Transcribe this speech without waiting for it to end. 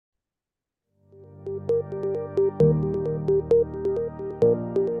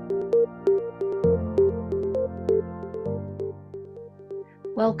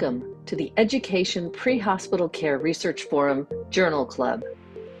Welcome to the Education Pre-Hospital Care Research Forum Journal Club.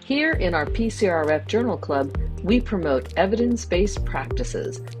 Here in our PCRF Journal Club, we promote evidence-based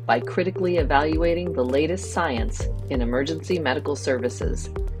practices by critically evaluating the latest science in emergency medical services.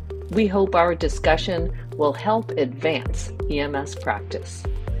 We hope our discussion will help advance EMS practice.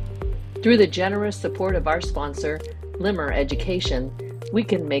 Through the generous support of our sponsor, Limmer Education, we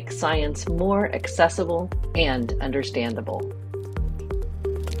can make science more accessible and understandable.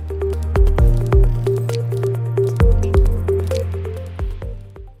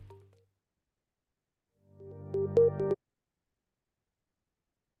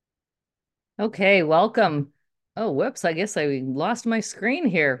 Okay, welcome. Oh, whoops, I guess I lost my screen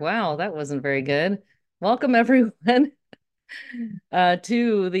here. Wow, that wasn't very good. Welcome, everyone,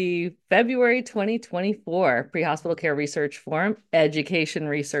 to the February 2024 Pre-Hospital Care Research Forum Education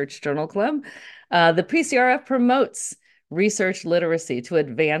Research Journal Club. The PCRF promotes research literacy to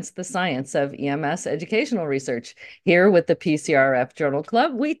advance the science of EMS educational research. Here with the PCRF Journal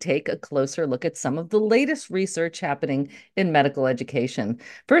Club, we take a closer look at some of the latest research happening in medical education.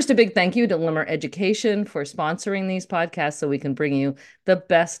 First, a big thank you to Limmer Education for sponsoring these podcasts so we can bring you the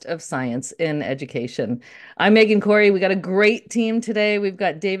best of science in education. I'm Megan Corey. We got a great team today. We've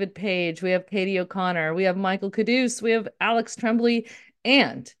got David Page, we have Katie O'Connor, we have Michael Caduce, we have Alex Tremblay,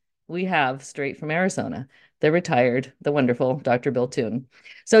 and we have, straight from Arizona, the retired, the wonderful Dr. Bill Toon.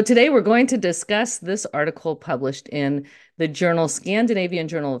 So today we're going to discuss this article published in the journal Scandinavian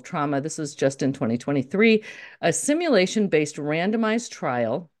Journal of Trauma. This was just in 2023, a simulation-based randomized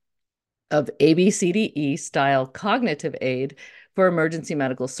trial of ABCDE style cognitive aid for emergency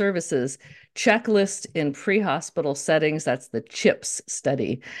medical services, checklist in pre-hospital settings. That's the CHIPS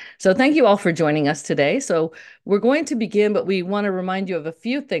study. So thank you all for joining us today. So we're going to begin, but we want to remind you of a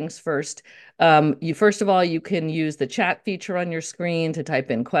few things first. First of all, you can use the chat feature on your screen to type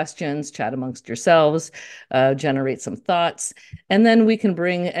in questions, chat amongst yourselves, generate some thoughts, and then we can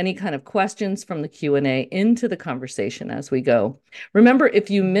bring any kind of questions from the Q&A into the conversation as we go. Remember, if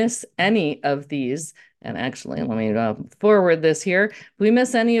you miss any of these, and actually, let me forward this here. If we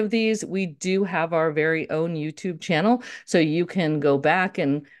miss any of these, we do have our very own YouTube channel, so you can go back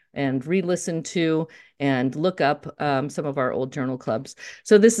and re-listen to and look up some of our old journal clubs.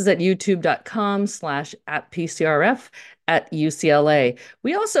 So this is at youtube.com/@PCRF at UCLA.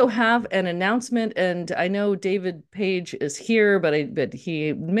 We also have an announcement, and I know David Page is here, but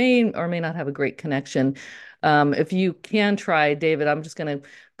he may or may not have a great connection. If you can try, David, I'm just going to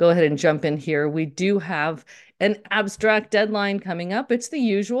go ahead and jump in here. We do have an abstract deadline coming up. It's the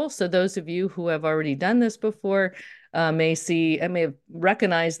usual. So those of you who have already done this before may have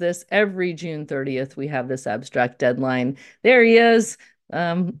recognized this. Every June 30th, we have this abstract deadline. There he is.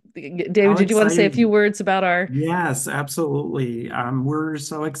 David, did you want to say a few words about our... Yes, absolutely. We're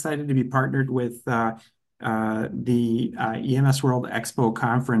so excited to be partnered with the EMS World Expo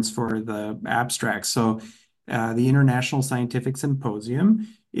conference for the abstract. So the International Scientific Symposium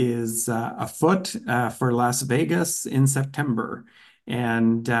is afoot for Las Vegas in September.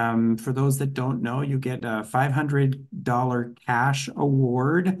 And for those that don't know, you get a $500 cash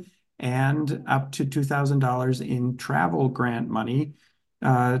award and up to $2,000 in travel grant money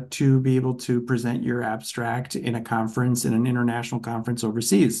to be able to present your abstract in a conference, in an international conference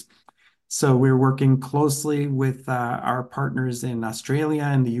overseas. So we're working closely with our partners in Australia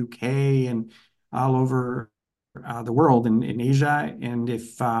and the UK and all over the world in Asia. And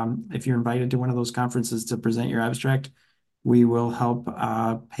if you're invited to one of those conferences to present your abstract, we will help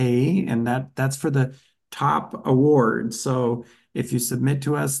pay, and that's for the top award. So if you submit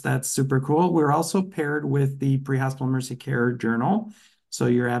to us, that's super cool. We're also paired with the Pre-Hospital Emergency Care Journal. So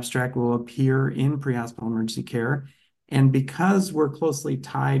your abstract will appear in Pre-Hospital Emergency Care. And because we're closely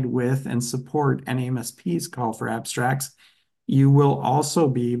tied with and support NAMSP's call for abstracts, you will also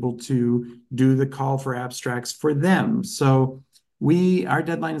be able to do the call for abstracts for them. So our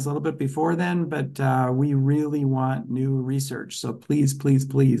deadline is a little bit before then, but we really want new research. So please, please,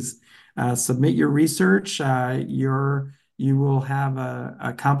 please submit your research. You will have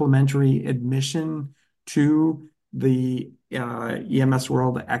a complimentary admission to the EMS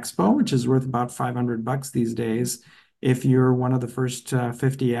World Expo, which is worth about $500 these days, if you're one of the first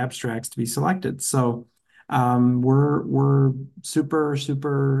 50 abstracts to be selected. So we're super,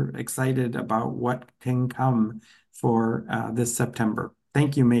 super excited about what can come for this September.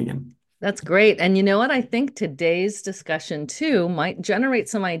 Thank you, Megan. That's great. And you know what? I think today's discussion too might generate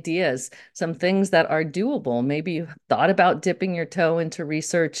some ideas, some things that are doable. Maybe you thought about dipping your toe into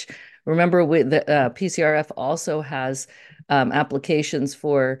research. Remember, the PCRF also has applications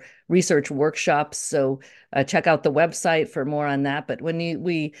for research workshops. So check out the website for more on that. But when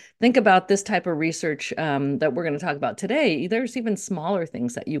we think about this type of research that we're going to talk about today, there's even smaller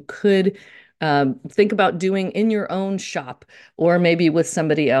things that you could think about doing in your own shop or maybe with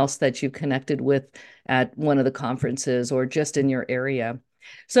somebody else that you've connected with at one of the conferences or just in your area.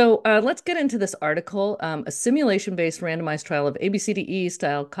 So let's get into this article, a simulation-based randomized trial of ABCDE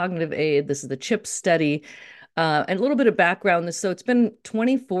style cognitive aid. This is the CHIP study. And a little bit of background. So it's been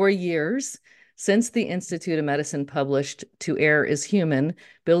 24 years since the Institute of Medicine published To Err is Human,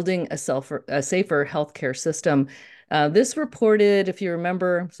 Building a Safer Healthcare System. This reported, if you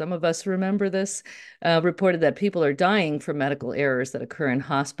remember, some of us remember this, reported that people are dying from medical errors that occur in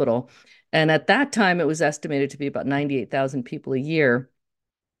hospital. And at that time, it was estimated to be about 98,000 people a year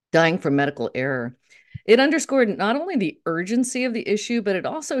dying from medical error. It underscored not only the urgency of the issue, but it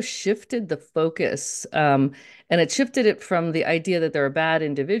also shifted the focus. And it shifted it from the idea that there are bad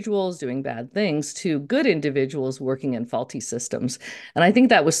individuals doing bad things to good individuals working in faulty systems. And I think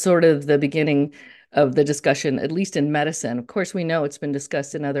that was sort of the beginning of the discussion, at least in medicine. Of course, we know it's been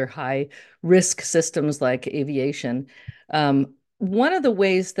discussed in other high risk systems like aviation. One of the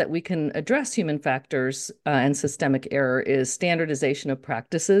ways that we can address human factors and systemic error is standardization of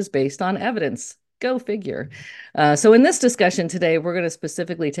practices based on evidence. Go figure. So in this discussion today, we're going to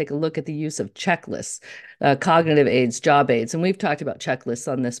specifically take a look at the use of checklists, cognitive aids, job aids. And we've talked about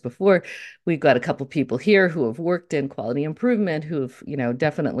checklists on this before. We've got a couple people here who have worked in quality improvement, who've,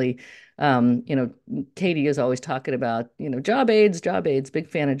 definitely, Katie is always talking about, job aids, big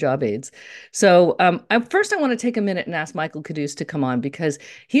fan of job aids. So first I want to take a minute and ask Michael Caduce to come on because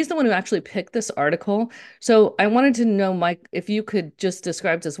he's the one who actually picked this article. So I wanted to know, Mike, if you could just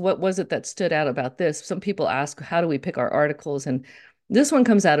describe to us what was it that stood out about this? Some people ask, how do we pick our articles? And this one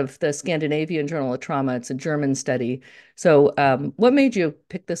comes out of the Scandinavian Journal of Trauma. It's a German study. So what made you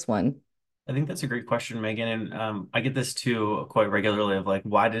pick this one? I think that's a great question, Megan. And I get this too quite regularly of like,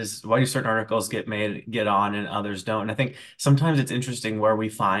 why do certain articles get on and others don't? And I think sometimes it's interesting where we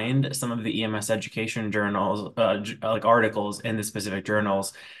find some of the EMS education journals, like articles in the specific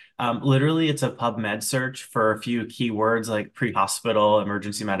journals. Literally, it's a PubMed search for a few keywords like pre-hospital,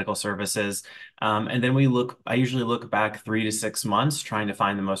 emergency medical services. And then I usually look back 3 to 6 months trying to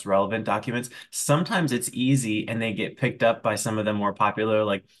find the most relevant documents. Sometimes it's easy and they get picked up by some of the more popular,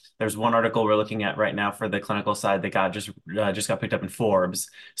 like there's one article we're looking at right now for the clinical side that just got picked up in Forbes.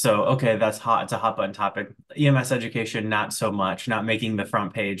 So okay, that's hot. It's a hot button topic. EMS education, not so much, not making the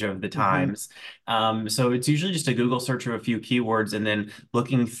front page of the Mhm. Times. So it's usually just a Google search of a few keywords and then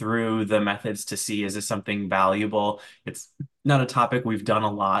looking through the methods to see is this something valuable. It's not a topic we've done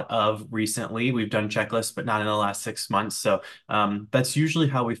a lot of recently. We've done checklists, but not in the last 6 months. So that's usually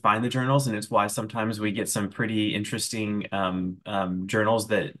how we find the journals, and it's why sometimes we get some pretty interesting journals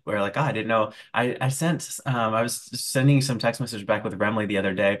that we're like, I didn't know. I was sending some text message back with Remley the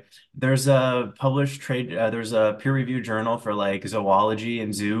other day. There's a peer-reviewed journal for like zoology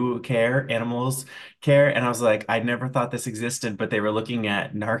and zoo care, animals care, and I was like, I never thought this existed, but they were looking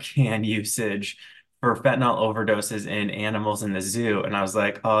at Narcan usage for fentanyl overdoses in animals in the zoo. And I was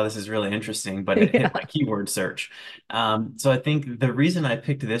like, oh, this is really interesting, but it hit Yeah. my keyword search. So I think the reason I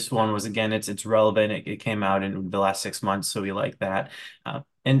picked this one was, again, it's relevant. It came out in the last 6 months, so we like that.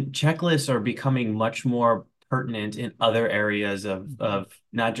 And checklists are becoming much more pertinent in other areas of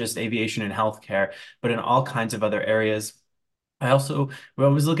not just aviation and healthcare, but in all kinds of other areas. We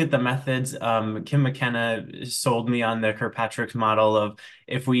always look at the methods. Kim McKenna sold me on the Kirkpatrick's model of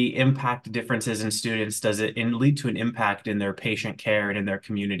if we impact differences in students, does it lead to an impact in their patient care and in their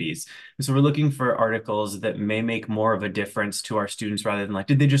communities? And so we're looking for articles that may make more of a difference to our students rather than like,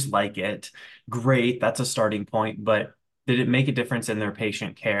 did they just like it? Great, that's a starting point, but did it make a difference in their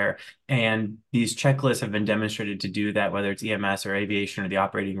patient care? And these checklists have been demonstrated to do that, whether it's EMS or aviation or the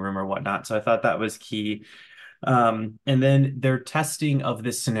operating room or whatnot. So I thought that was key. And then their testing of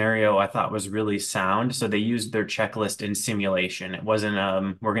this scenario I thought was really sound. So they used their checklist in simulation. It wasn't,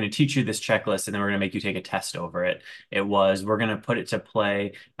 we're going to teach you this checklist and then we're going to make you take a test over it. It was, we're going to put it to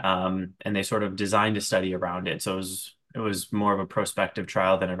play. And they sort of designed a study around it. So it was more of a prospective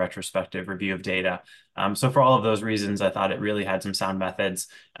trial than a retrospective review of data. So for all of those reasons, I thought it really had some sound methods.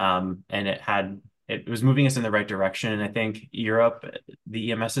 And it was moving us in the right direction. And I think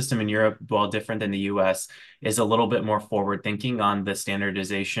the EMS system in Europe, while different than the US, is a little bit more forward thinking on the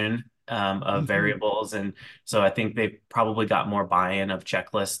standardization of Mhm. variables. And so I think they've probably got more buy-in of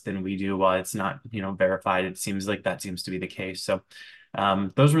checklists than we do. While it's not, verified, it seems like that seems to be the case. So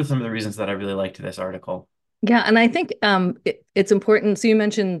those were some of the reasons that I really liked this article. Yeah, and I think it's important. So you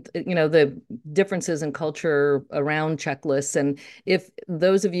mentioned, the differences in culture around checklists. And if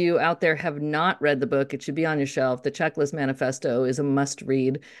those of you out there have not read the book, it should be on your shelf. The Checklist Manifesto is a must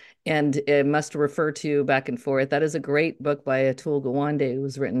read and a must refer to back and forth. That is a great book by Atul Gawande,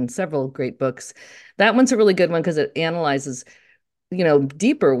 who's written several great books. That one's a really good one because it analyzes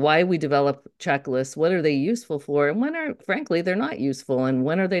deeper why we develop checklists, what are they useful for, and when are, frankly, they're not useful, and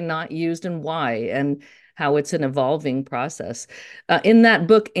when are they not used and why, and how it's an evolving process. In that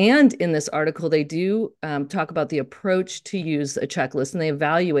book and in this article, they do talk about the approach to use a checklist, and they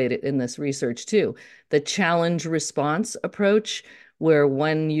evaluate it in this research too. The challenge response approach, where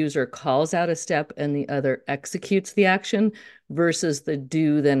one user calls out a step and the other executes the action, versus the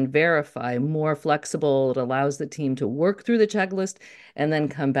do then verify, more flexible. It allows the team to work through the checklist and then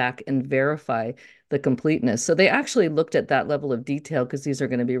come back and verify the completeness. So they actually looked at that level of detail because these are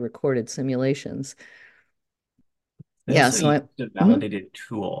going to be recorded simulations. They Yeah, also so used a validated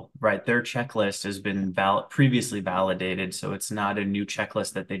tool, right? Their checklist has been previously validated, so it's not a new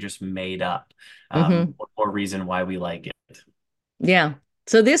checklist that they just made up. mhm. One more reason why we like it. Yeah.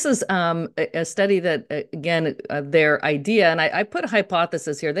 So this is a study that, again, their idea, and I put a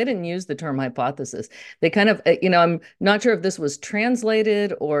hypothesis here. They didn't use the term hypothesis. They kind of, I'm not sure if this was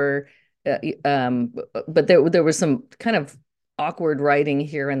translated or, but there was some kind of awkward writing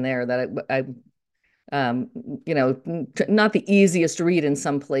here and there that I um, not the easiest to read in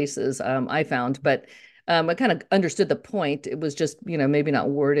some places, I found, but I kind of understood the point. It was just, maybe not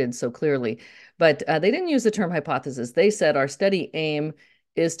worded so clearly. But they didn't use the term hypothesis. They said our study aim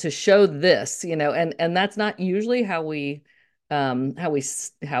is to show this, and that's not usually how we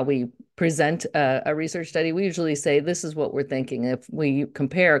present a research study. We usually say this is what we're thinking. If we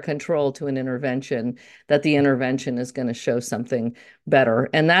compare a control to an intervention, that the intervention is going to show something better.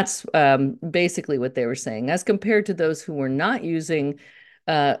 And that's basically what they were saying, as compared to those who were not using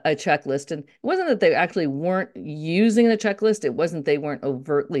a checklist. And it wasn't that they actually weren't using a checklist. It wasn't they weren't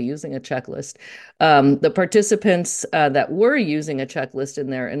overtly using a checklist. The participants that were using a checklist in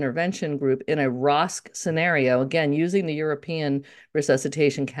their intervention group in a ROSC scenario, again, using the European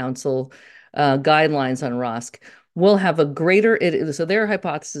Resuscitation Council guidelines on ROSC, will have a greater, so their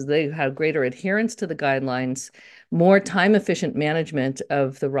hypothesis, they have greater adherence to the guidelines, more time efficient management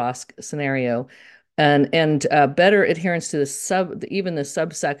of the ROSC scenario, and better adherence to even the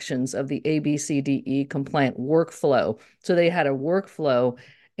subsections of the ABCDE compliant workflow. So they had a workflow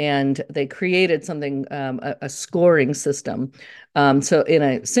and they created something, a scoring system. So in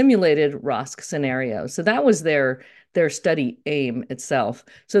a simulated ROSC scenario. So that was their study aim itself.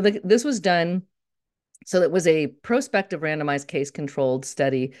 So this was done. So it was a prospective randomized case-controlled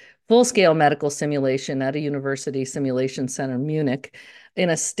study, full-scale medical simulation at a university simulation center, Munich,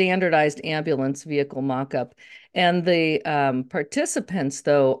 in a standardized ambulance vehicle mock-up. And the participants,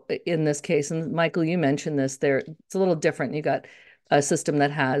 though, in this case, and Michael, you mentioned this, it's a little different. You got a system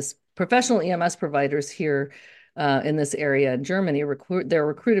that has professional EMS providers here in this area in Germany. They're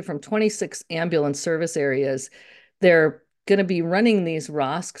recruited from 26 ambulance service areas. They're going to be running these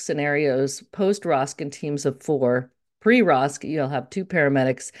ROSC scenarios, post-ROSC in teams of 4. Pre-ROSC, you'll have 2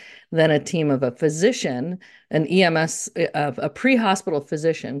 paramedics, then a team of a physician, an EMS, of a pre-hospital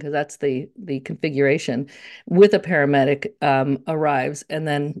physician, because that's the configuration, with a paramedic arrives and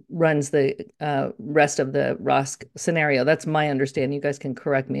then runs the rest of the ROSC scenario. That's my understanding. You guys can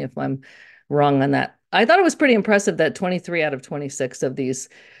correct me if I'm wrong on that. I thought it was pretty impressive that 23 out of 26 of these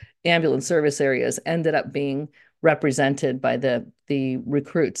ambulance service areas ended up being represented by the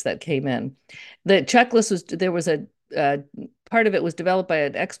recruits that came in. The checklist was a part of it was developed by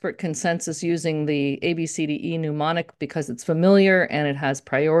an expert consensus using the ABCDE mnemonic because it's familiar and it has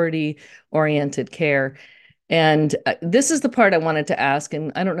priority oriented care. And this is the part I wanted to ask,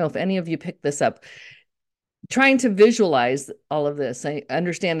 and I don't know if any of you picked this up. Trying to visualize all of this. I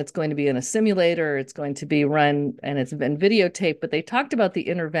understand it's going to be in a simulator, it's going to be run, and it's been videotaped, but they talked about the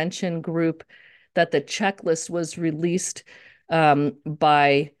intervention group, that the checklist was released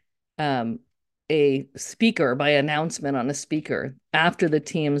by a speaker, by announcement on a speaker after the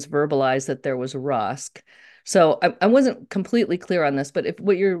teams verbalized that there was a ROSC. So I wasn't completely clear on this, but if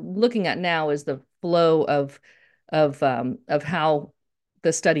what you're looking at now is the flow of how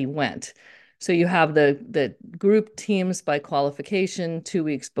the study went. So you have the group teams by qualification 2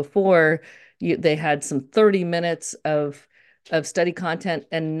 weeks before. They had some 30 minutes of study content,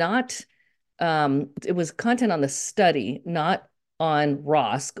 and not it was content on the study, not on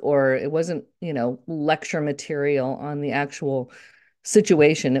ROSC, or it wasn't, lecture material on the actual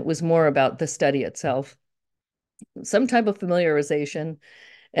situation. It was more about the study itself, some type of familiarization.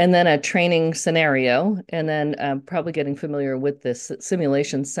 and then a training scenario, and then probably getting familiar with this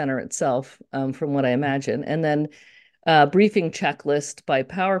simulation center itself, from what I imagine, and then briefing checklist by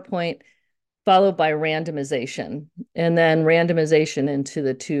PowerPoint, followed by randomization, and then randomization into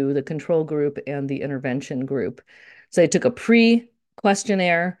the control group and the intervention group. So I took a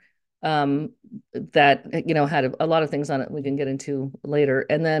pre-questionnaire that had a lot of things on it we can get into later,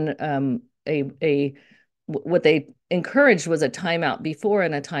 and then a what they encouraged was a timeout before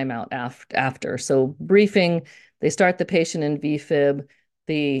and a timeout after. So briefing, they start the patient in VFib,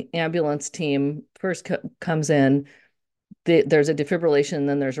 the ambulance team first comes in, there's a defibrillation,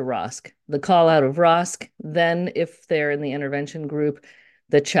 then there's a ROSC. The call out of ROSC, then if they're in the intervention group,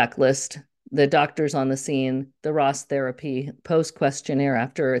 the checklist, the doctors on the scene, the ROSC therapy, post questionnaire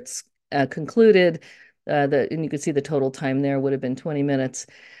after it's concluded. And you could see the total time there would have been 20 minutes.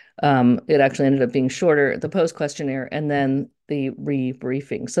 It actually ended up being shorter, the post questionnaire, and then the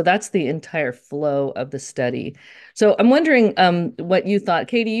rebriefing. So that's the entire flow of the study. So I'm wondering what you thought.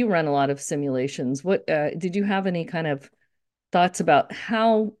 Katie, you run a lot of simulations. What did you have any kind of thoughts about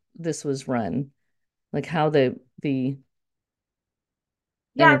how this was run, like how the Yeah,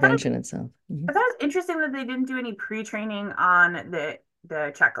 intervention itself? I thought it was interesting that they didn't do any pre-training on the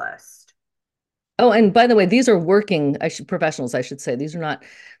checklist. Oh, and by the way, these are working professionals, I should say. These are not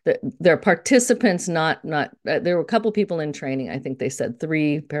they're participants, not there were a couple people in training. I think they said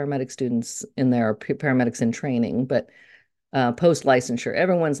 3 paramedic students in there, paramedics in training, but post licensure,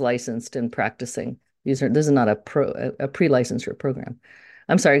 everyone's licensed and practicing. This is not a pre-licensure program.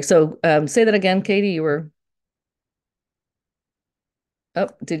 I'm sorry. So say that again, Katie. You were. Oh,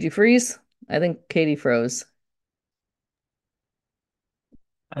 did you freeze? I think Katie froze.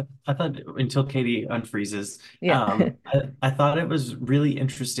 I thought until Katie unfreezes, Yeah. I thought it was really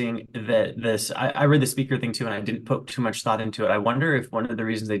interesting that I read the speaker thing too, and I didn't put too much thought into it. I wonder if one of the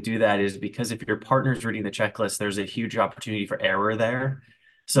reasons they do that is because if your partner's reading the checklist, there's a huge opportunity for error there.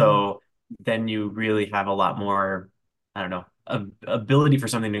 Mhm. So then you really have a lot more, I don't know, ability for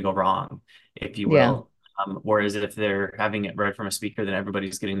something to go wrong, if you Yeah. will. Whereas if they're having it read from a speaker, then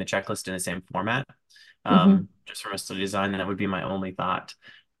everybody's getting the checklist in the same format. Hmm. Just from a study design, that would be my only thought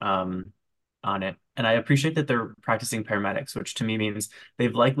um, on it. And I appreciate that they're practicing paramedics, which to me means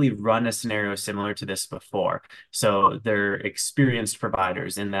they've likely run a scenario similar to this before. So they're experienced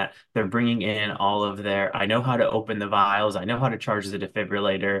providers in that they're bringing in all of their, I know how to open the vials, I know how to charge the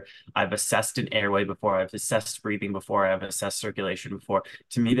defibrillator, I've assessed an airway before, I've assessed breathing before, I've assessed circulation before.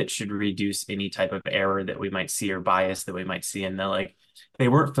 To me, that should reduce any type of error that we might see or bias that we might see in the they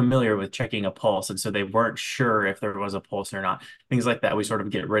weren't familiar with checking a pulse, and so they weren't sure if there was a pulse or not. Things like that, we sort of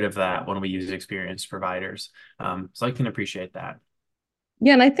get rid of that when we use experienced providers. So I can appreciate that.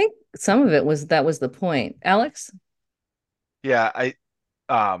 Yeah, and I think some of it was that was the point. Alex? Yeah,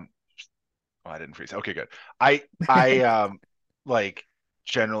 um oh, I didn't freeze. Okay, good. I like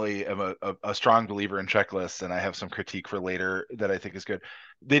generally am a strong believer in checklists, and I have some critique for later that I think is good.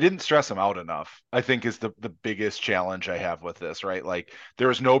 They didn't stress them out enough, I think, is the biggest challenge I have with this, right? Like there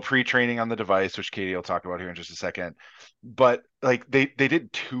was no pre-training on the device, which Katie will talk about here in just a second. But like they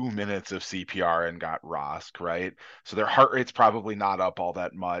did 2 minutes of CPR and got ROSC, right? So their heart rate's probably not up all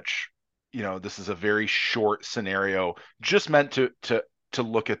that much. This is a very short scenario, just meant to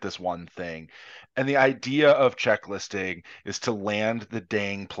look at this one thing. And the idea of checklisting is to land the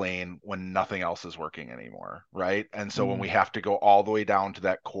dang plane when nothing else is working anymore, right? And so when we have to go all the way down to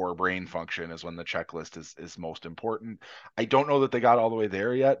that core brain function is when the checklist is most important. I don't know that they got all the way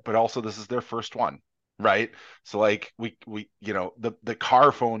there yet, but also this is their first one, right? So like the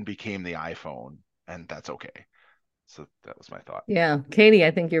car phone became the iPhone, and that's okay. So that was my thought. Yeah. Katie,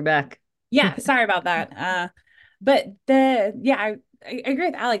 I think you're back. Yeah, sorry about that. But I agree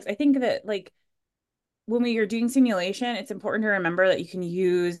with Alex. I think that like when we are doing simulation, it's important to remember that you can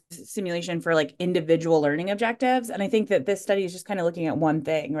use simulation for like individual learning objectives. And I think that this study is just kind of looking at one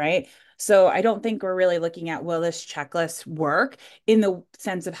thing, right? So I don't think we're really looking at will this checklist work in the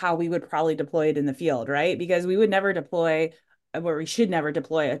sense of how we would probably deploy it in the field, right? Because we would never deploy, or we should never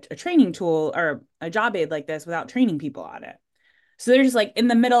deploy a training tool or a job aid like this without training people on it. So they're just like in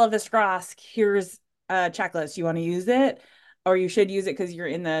the middle of this cross, here's a checklist. You want to use it, or you should use it because you're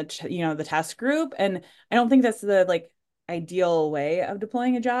in the test group. And I don't think that's the like ideal way of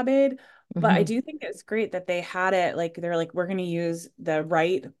deploying a job aid. But I Hmm. do think it's great that they had it like they're like, we're going to use the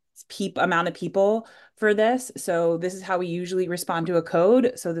right amount of people for this. So this is how we usually respond to a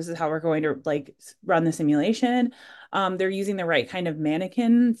code. So this is how we're going to like run the simulation. They're using the right kind of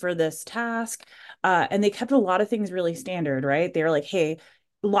mannequin for this task. And they kept a lot of things really standard, right? They were like, hey,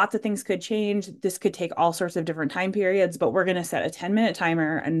 lots of things could change. This could take all sorts of different time periods, but we're going to set a 10-minute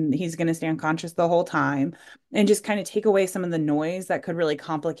timer and he's going to stay unconscious the whole time and just kind of take away some of the noise that could really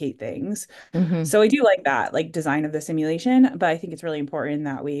complicate things. Hmm. So I do like that, like design of the simulation, but I think it's really important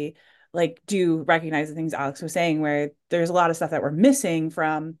that we like do recognize the things Alex was saying, where there's a lot of stuff that we're missing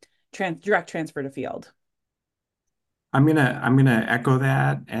from direct transfer to field. I'm gonna echo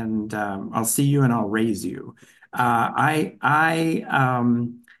that, and I'll see you and I'll raise you. So I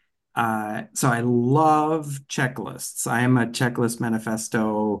love checklists. I am a checklist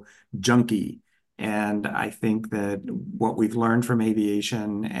manifesto junkie, and I think that what we've learned from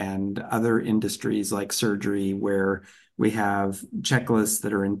aviation and other industries like surgery, where we have checklists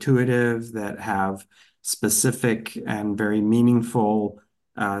that are intuitive, that have specific and very meaningful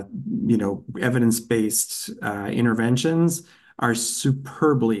uh, evidence-based interventions are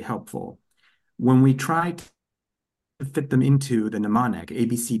superbly helpful. When we try to fit them into the mnemonic, A,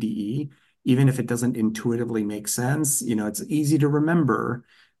 B, C, D, E, even if it doesn't intuitively make sense, it's easy to remember,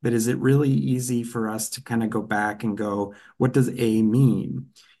 but is it really easy for us to kind of go back and go, what does A mean?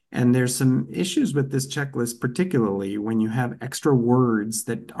 And there's some issues with this checklist, particularly when you have extra words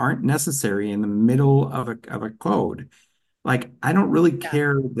that aren't necessary in the middle of a code. Like, I don't really Yeah.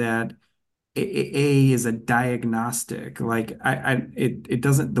 care that A is a diagnostic. Like, it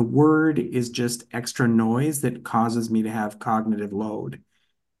doesn't, the word is just extra noise that causes me to have cognitive load.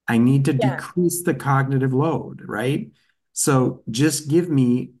 I need to Yeah. decrease the cognitive load, right? So just give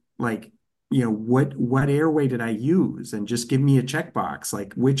me like, what airway did I use? And just give me a checkbox,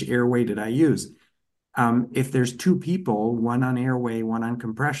 like which airway did I use? If there's two people, one on airway, one on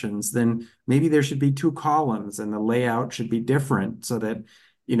compressions, then maybe there should be two columns and the layout should be different so that,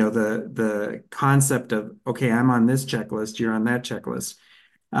 the concept of, okay, I'm on this checklist, you're on that checklist.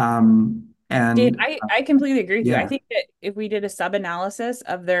 Dave, And I completely agree with you. I yeah, think that if we did a sub-analysis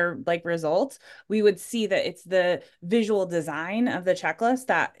of their like results, we would see that it's the visual design of the checklist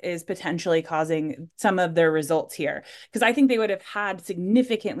that is potentially causing some of their results here. Because I think they would have had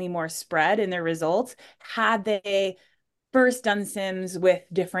significantly more spread in their results had they first done sims with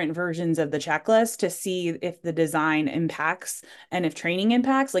different versions of the checklist to see if the design impacts and if training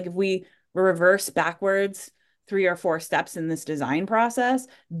impacts. Like if we reverse backwards 3 or 4 steps in this design process,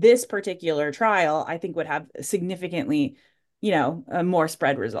 this particular trial, I think, would have significantly, more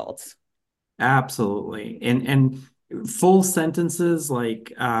spread results. absolutely. And full sentences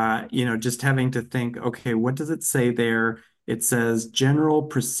like just having to think, okay, what does it say there? It says general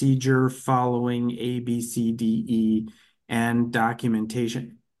procedure following A, B, C, D, E, and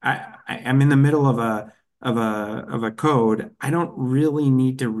documentation. I'm in the middle of a code. I don't really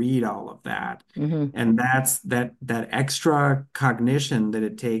need to read all of that. Hmm. And that's that extra cognition that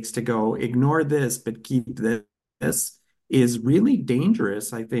it takes to go ignore this, but keep this is really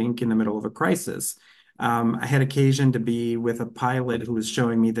dangerous, I think, in the middle of a crisis. I had occasion to be with a pilot who was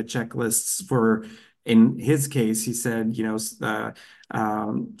showing me the checklists for, in his case, he said,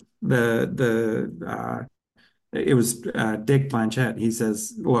 it was Dick Blanchett. He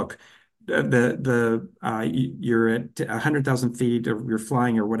says, look, you're at 100,000 feet or you're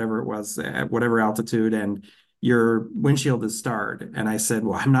flying or whatever it was at whatever altitude and your windshield is starred. And I said,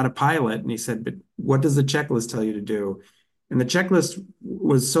 well, I'm not a pilot. And he said, but what does the checklist tell you to do? And the checklist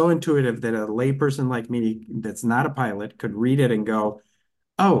was so intuitive that a layperson like me that's not a pilot could read it and go,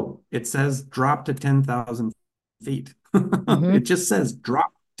 oh, it says drop to 10,000 feet. It Hmm. just says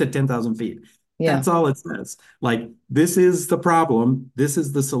drop to 10,000 feet. Yeah. That's all it says. Like, this is the problem. This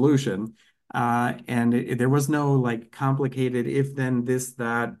is the solution. And there was no like complicated if then this,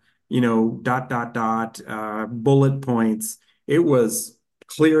 that, dot, dot, dot, bullet points. It was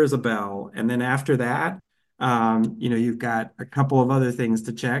clear as a bell. And then after that, you've got a couple of other things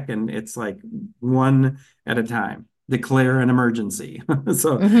to check, and it's like one at a time. Declare an emergency.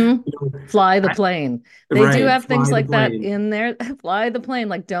 So, Hmm. Fly the I, plane. They do right, have things fly the like that plane. in there. Fly the plane.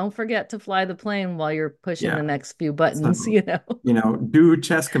 Like, don't forget to fly the plane while you're pushing the Yeah. next few buttons, So, do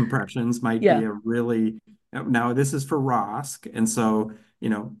chest compressions might be Yeah. a really, now this is for ROSC. And so,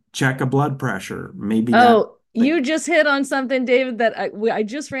 check a blood pressure. Maybe that, Oh, you just hit on something, David, that I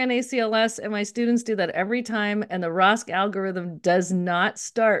just ran ACLS and my students do that every time. And the ROSC algorithm does not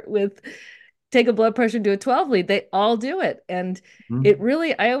start with take a blood pressure, do a 12 lead. They all do it. And it Mhm,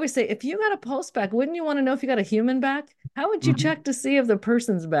 really, I always say, if you got a pulse back, wouldn't you want to know if you got a human back? How would you mhm, check to see if the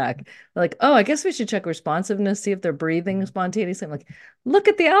person's back? Like, oh, I guess we should check responsiveness, see if they're breathing spontaneously. I'm like, look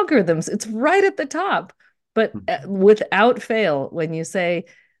at the algorithms. It's right at the top. But mhm. without fail, when you say,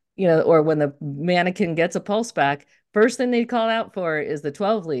 or when the mannequin gets a pulse back, first thing they call out for is the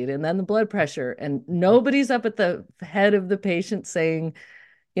 12 lead and then the blood pressure. And nobody's up at the head of the patient saying,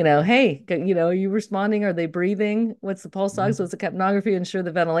 hey, are you responding? Are they breathing? What's the pulse ox? What's the capnography? Ensure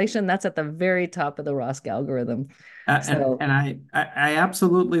the ventilation. That's at the very top of the ROSC algorithm. So, And I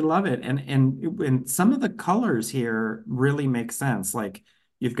absolutely love it. And some of the colors here really make sense. Like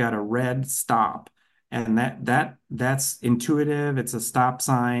you've got a red stop, and that's intuitive. It's a stop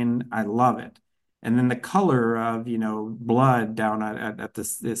sign. I love it. And then the color of, blood down at the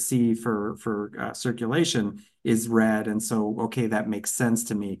C for circulation is red. And so, okay, that makes sense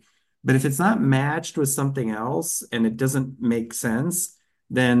to me. But if it's not matched with something else and it doesn't make sense,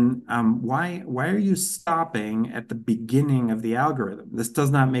 then why are you stopping at the beginning of the algorithm? This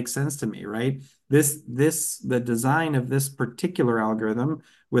does not make sense to me, right? The design of this particular algorithm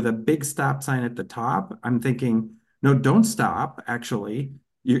with a big stop sign at the top, I'm thinking, no, don't stop. Actually,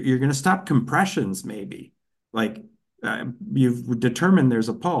 you're going to stop compressions, maybe. Like you've determined there's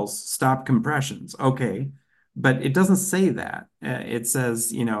a pulse, stop compressions. Okay, but it doesn't say that. It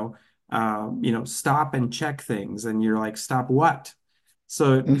says, stop and check things, and you're like, stop what?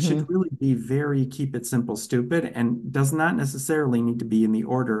 So it should mhm. really be very keep it simple, stupid, and does not necessarily need to be in the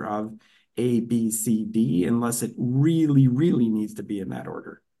order of A, B, C, D, unless it really, really needs to be in that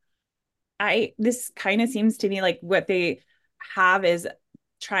order. This kind of seems to me like what they have is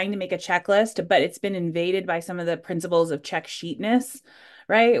trying to make a checklist, but it's been invaded by some of the principles of check sheetness,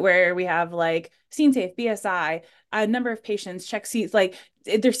 right? Where we have like scene safe, BSI, a number of patients, check seats. Like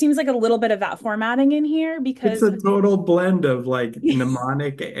there seems like a little bit of that formatting in here It's because a total blend of like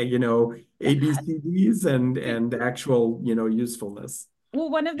mnemonic, ABCDs and actual, usefulness. well,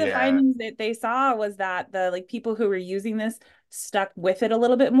 one of the Yeah. findings that they saw was that the like people who were using this stuck with it a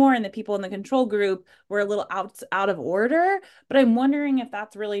little bit more, and the people in the control group were a little out of order. But I'm wondering if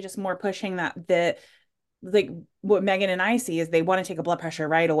that's really just more pushing that the like what Megan and I see is they want to take a blood pressure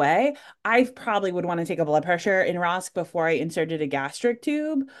right away. I probably would want to take a blood pressure in ROSC before I inserted a gastric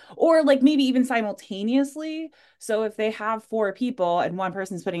tube, or like maybe even simultaneously. So if they have four people and one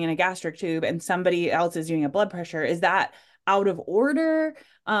person's putting in a gastric tube and somebody else is doing a blood pressure, is that out of order?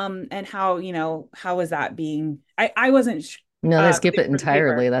 And how is that being? I wasn't No, they skip clear it for the paper.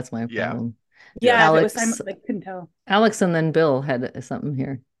 entirely. That's my Yeah. problem. Yeah. Yeah, if it was Alex, like couldn't tell. Alex, and then Bill had something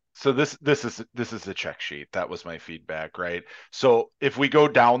here. So this is the check sheet. That was my feedback, right? So if we go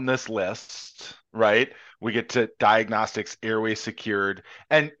down this list, right, we get to diagnostics, airway secured,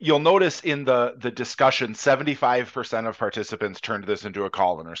 and you'll notice in the discussion, 75% of participants turned this into a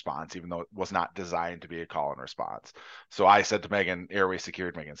call and response, even though it was not designed to be a call and response. So I said to Megan, airway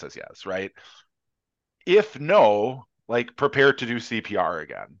secured. Megan says yes, right? If no, like prepare to do CPR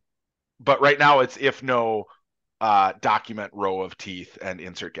again. But right now it's if no, document row of teeth and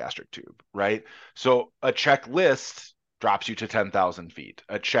insert gastric tube, right? So a checklist drops you to 10,000 feet.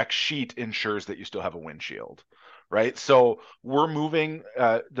 A check sheet ensures that you still have a windshield, right? So we're moving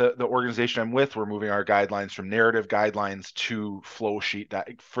the organization I'm with, we're moving our guidelines from narrative guidelines to flow sheet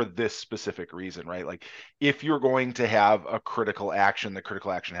for this specific reason, right? Like if you're going to have a critical action, the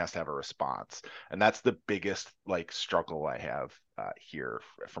critical action has to have a response. And that's the biggest like struggle I have here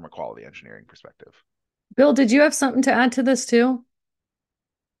from a quality engineering perspective. Bill, did you have something to add to this too?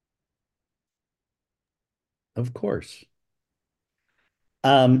 Of course.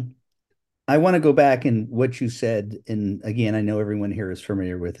 Um, I want to go back and what you said, and again, I know everyone here is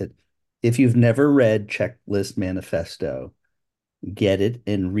familiar with it. If you've never read Checklist Manifesto, get it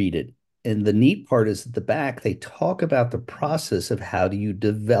and read it. And the neat part is at the back, they talk about the process of how do you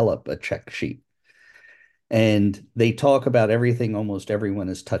develop a check sheet. And they talk about everything almost everyone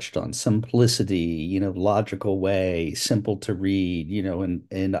has touched on simplicity, logical way, simple to read,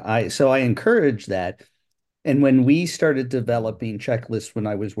 and I encourage that. And when we started developing checklists when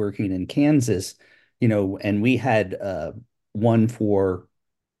I was working in Kansas, and we had one for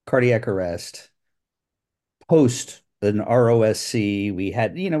cardiac arrest, post an ROSC, we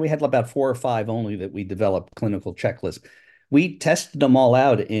had about four or five only that we developed clinical checklists. We tested them all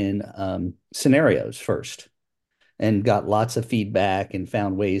out in scenarios first and got lots of feedback and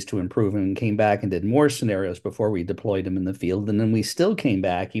found ways to improve them and came back and did more scenarios before we deployed them in the field. And then we still came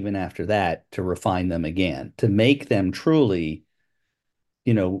back even after that to refine them again, to make them truly,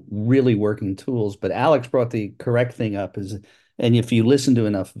 really working tools. But Alex brought the correct thing up and if you listen to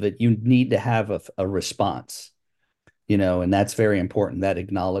enough of it, you need to have a response, and that's very important, that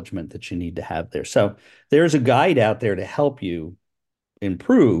acknowledgement that you need to have there. So there's a guide out there to help you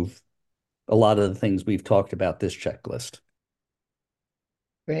improve a lot of the things we've talked about this checklist.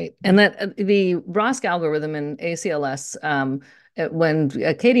 Right. And that the ROSC algorithm in ACLS, when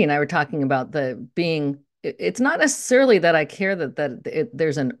Katie and I were talking about it's not necessarily that I care that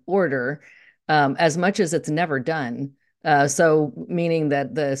there's an order, as much as it's never done. So meaning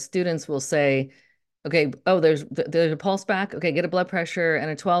that the students will say, okay, oh, there's a pulse back. Okay, get a blood pressure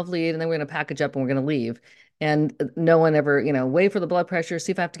and a 12 lead, and then we're going to package up and we're going to leave. And no one ever, wait for the blood pressure,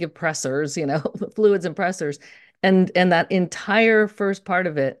 see if I have to give pressors, fluids and pressors. And that entire first part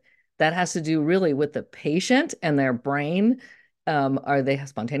of it, that has to do really with the patient and their brain. Are they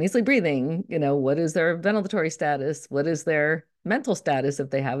spontaneously breathing? What is their ventilatory status? What is their mental status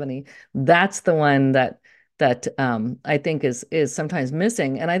if they have any? That's the one that I think is sometimes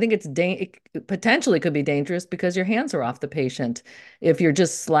missing. And I think it potentially could be dangerous because your hands are off the patient. If you're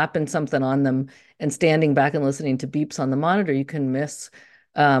just slapping something on them and standing back and listening to beeps on the monitor, you can miss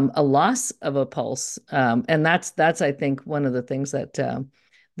a loss of a pulse. And that's I think one of the things that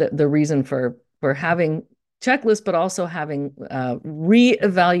the reason for having checklist, but also having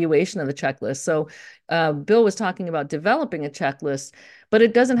re-evaluation of the checklist. So Bill was talking about developing a checklist, but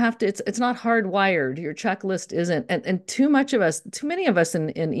it doesn't have to, it's not hardwired. Your checklist isn't, and too many of us in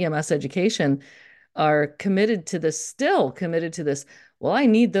EMS education are still committed to this. Well, I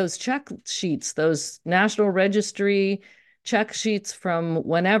need those check sheets, those National Registry check sheets from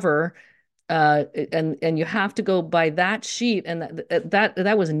whenever, and you have to go by that sheet, and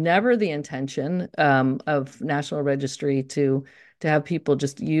that was never the intention of National Registry to have people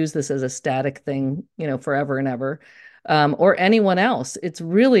just use this as a static thing, forever and ever, or anyone else. It's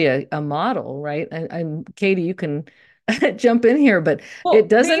really a model, right? I'm Katie, you can jump in here, but Well, it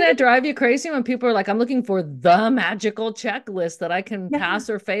doesn't it drive you crazy when people are like, I'm looking for the magical checklist that I can yeah. pass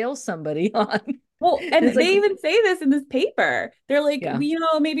or fail somebody on. Well, and It's like, they even say this in this paper. They're like, yeah,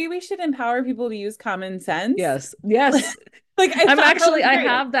 maybe we should empower people to use common sense. yes, yes. Like I thought that was I great.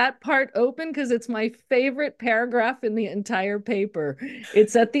 have that part open because it's my favorite paragraph in the entire paper.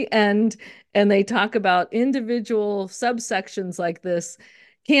 It's at the end, and they talk about individual subsections like this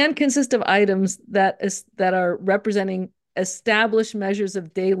can consist of items that are representing established measures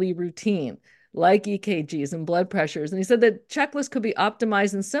of daily routine, like EKGs and blood pressures. And he said that checklist could be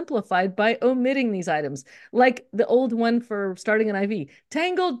optimized and simplified by omitting these items, like the old one for starting an IV,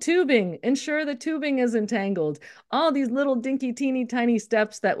 tangled tubing, ensure the tubing is entangled, all these little dinky, teeny, tiny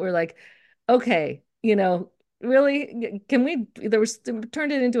steps that were like, okay, really, can we,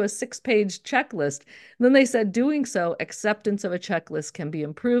 turned it into a 6-page checklist. And then they said, doing so, acceptance of a checklist can be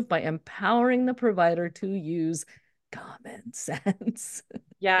improved by empowering the provider to use common sense.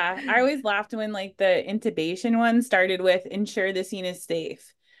 Yeah, I always laughed when like the intubation one started with ensure the scene is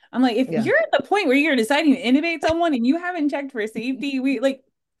safe. I'm like, if Yeah. you're at the point where you're deciding to intubate someone and you haven't checked for safety, we like,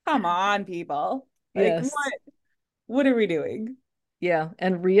 come on, people. Like, Yes. what are we doing? Yeah,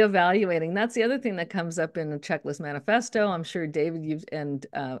 and reevaluating. That's the other thing that comes up in the checklist manifesto. I'm sure David, you and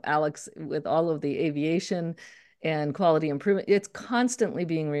Alex, with all of the aviation and quality improvement, it's constantly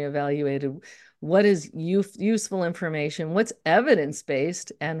being reevaluated. What is useful information? What's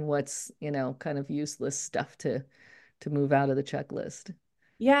evidence-based, and what's, kind of useless stuff to move out of the checklist.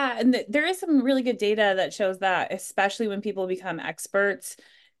 Yeah, and there is some really good data that shows that, especially when people become experts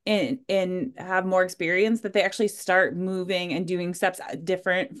and have more experience, that they actually start moving and doing steps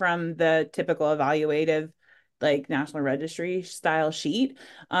different from the typical evaluative, like National Registry style sheet.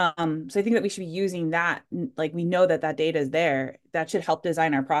 So I think that we should be using that, like we know that that data is there. That should help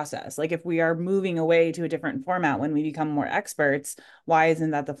design our process. Like if we are moving away to a different format when we become more experts, why isn't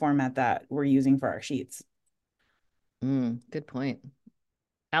that the format that we're using for our sheets? Good point.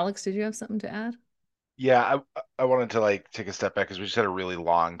 Alex, did you have something to add? Yeah, I wanted to like take a step back because we just had a really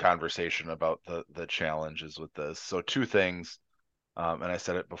long conversation about the challenges with this. So two things, and I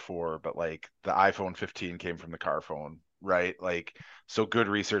said it before, but like the iPhone 15 came from the car phone, right? Like, so good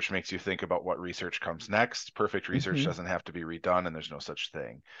research makes you think about what research comes next. Perfect research doesn't have to be redone, and there's no such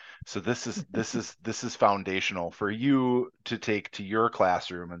thing. So this is foundational for you to take to your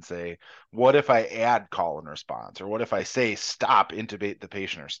classroom and say, what if I add call and response, or what if I say stop, intubate the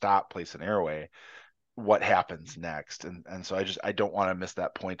patient, or stop, place an airway? What happens next? And so I don't want to miss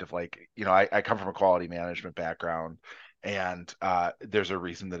that point of like, I come from a quality management background, and there's a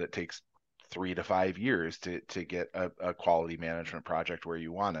reason that it takes 3 to 5 years to get a quality management project where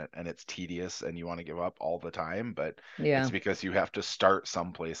you want it, and it's tedious and you want to give up all the time, but Yeah. it's because you have to start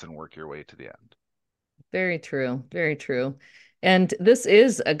someplace and work your way to the end. Very true. Very true. And this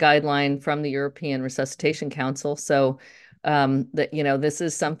is a guideline from the European Resuscitation Council. So that, this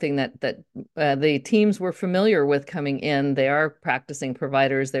is something that the teams were familiar with coming in. They are practicing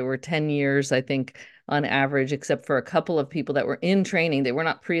providers. They were 10 years, I think, on average, except for a couple of people that were in training. They were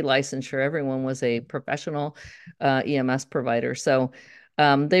not pre-licensure. Everyone was a professional EMS provider. So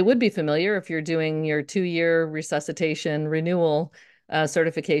they would be familiar if you're doing your 2-year resuscitation renewal.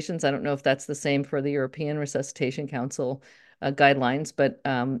 certifications. I don't know if that's the same for the European Resuscitation Council guidelines, but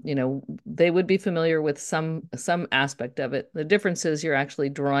they would be familiar with some aspect of it. The difference is you're actually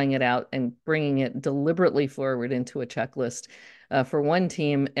drawing it out and bringing it deliberately forward into a checklist for one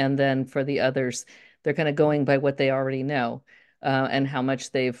team, and then for the others, they're kind of going by what they already know. And how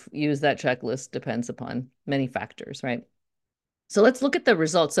much they've used that checklist depends upon many factors, right? So let's look at the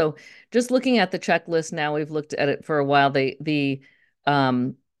results. So just looking at the checklist now, we've looked at it for a while. They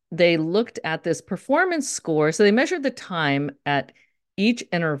looked at this performance score. So they measured the time at each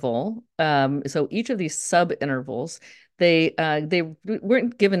interval. So each of these sub intervals, they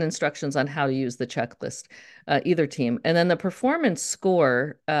weren't given instructions on how to use the checklist, either team. And then the performance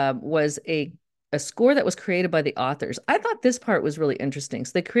score was a score that was created by the authors. I thought this part was really interesting.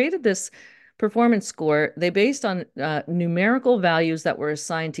 So they created this performance score. They based on numerical values that were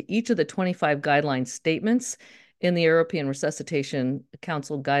assigned to each of the 25 guideline statements in the European Resuscitation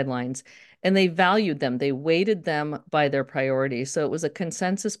Council guidelines, and they valued them. They weighted them by their priority. So it was a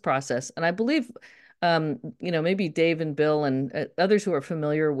consensus process. And I believe, maybe Dave and Bill and others who are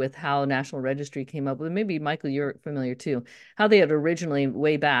familiar with how National Registry came up with, maybe Michael, you're familiar too, how they had originally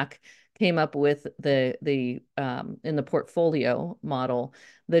way back came up with the in the portfolio model,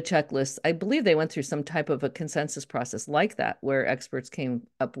 the checklist. I believe they went through some type of a consensus process like that, where experts came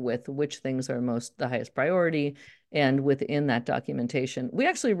up with which things are the highest priority, and within that documentation. We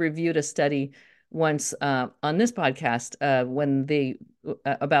actually reviewed a study once on this podcast when they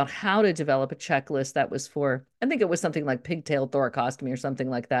about how to develop a checklist that was for, I think it was something like pigtail thoracostomy or something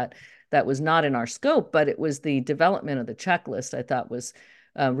like that. That was not in our scope, but it was the development of the checklist I thought was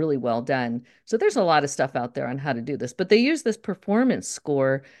really well done. So there's a lot of stuff out there on how to do this, but they use this performance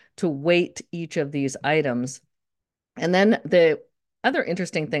score to weight each of these items. And then the other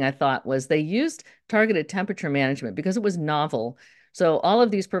interesting thing I thought was they used targeted temperature management because it was novel. So all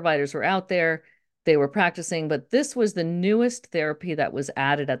of these providers were out there, they were practicing, but this was the newest therapy that was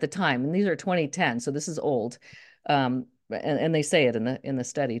added at the time. And these are 2010, so this is old. And they say it in the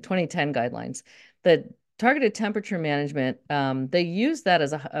study, 2010 guidelines. The targeted temperature management, they use that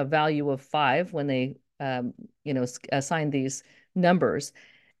as a value of 5 when they assign these numbers.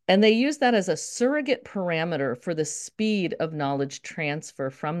 And they use that as a surrogate parameter for the speed of knowledge transfer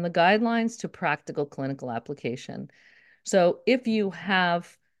from the guidelines to practical clinical application. So if you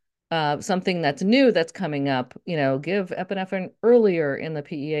have something that's new that's coming up, give epinephrine earlier in the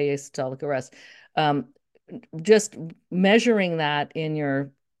PEA systolic arrest. Just measuring that in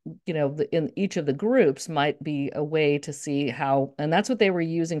your in each of the groups might be a way to see how, and that's what they were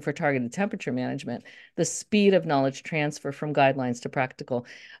using for targeted temperature management, the speed of knowledge transfer from guidelines to practical.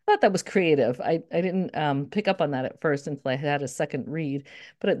 I thought that was creative. I didn't pick up on that at first until I had a second read,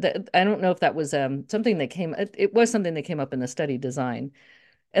 but I don't know if that was something that it was something that came up in the study design.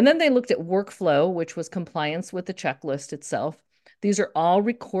 And then they looked at workflow, which was compliance with the checklist itself. These are all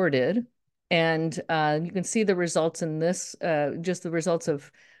recorded, and you can see the results in this, just the results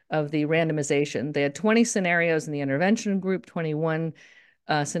of the randomization. They had 20 scenarios in the intervention group, 21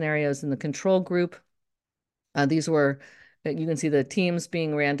 scenarios in the control group. These were, you can see the teams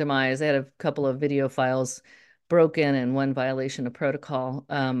being randomized. They had a couple of video files broken and one violation of protocol.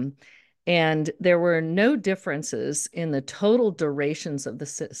 And there were no differences in the total durations of the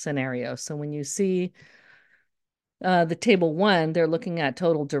scenario. So when you see the table 1, they're looking at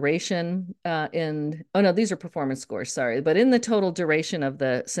total duration oh no, these are performance scores, sorry. But in the total duration of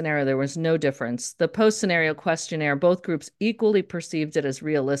the scenario, there was no difference. The post-scenario questionnaire, both groups equally perceived it as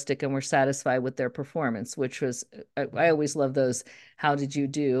realistic and were satisfied with their performance, which was, I always love those, how did you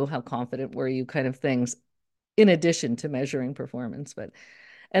do? How confident were you kind of things, in addition to measuring performance.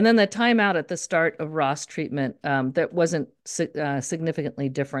 And then the timeout at the start of ROS treatment, that wasn't significantly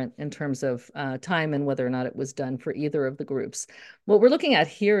different in terms of time and whether or not it was done for either of the groups. What we're looking at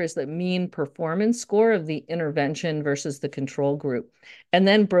here is the mean performance score of the intervention versus the control group, and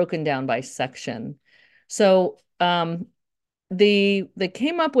then broken down by section. So they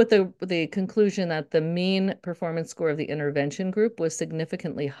came up with the conclusion that the mean performance score of the intervention group was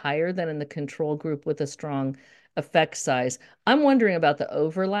significantly higher than in the control group with a strong effect size. I'm wondering about the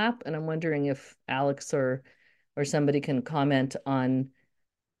overlap, and I'm wondering if Alex or somebody can comment on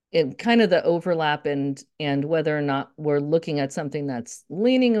it, kind of the overlap and whether or not we're looking at something that's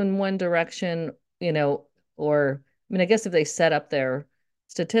leaning in one direction, or I mean, I guess if they set up their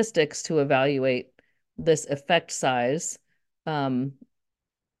statistics to evaluate this effect size,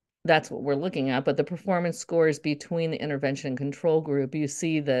 that's what we're looking at. But the performance scores between the intervention and control group, you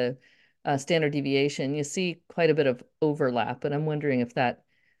see the standard deviation, you see quite a bit of overlap. And I'm wondering if that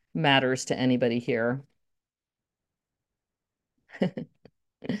matters to anybody here.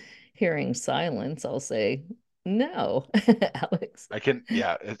 Hearing silence, I'll say no. Alex. I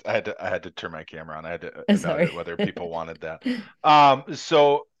had to turn my camera on. I had to evaluate Sorry. whether people wanted that.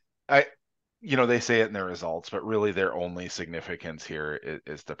 So I, they say it in their results, but really their only significance here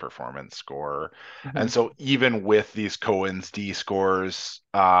is the performance score. And Mhm. so even with these Cohen's D scores,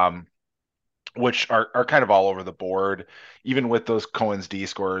 which are kind of all over the board. Even with those Cohen's D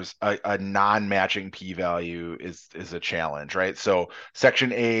scores, a non-matching p-value is a challenge, right? So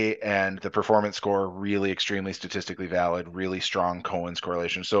section A and the performance score really extremely statistically valid, really strong Cohen's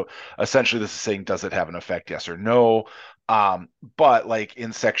correlation. So essentially, this is saying, does it have an effect? Yes or no. But like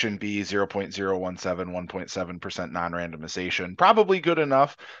in section B, 0.017, 1.7% non-randomization, probably good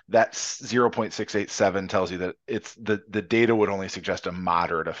enough. That 0.687 tells you that it's the data would only suggest a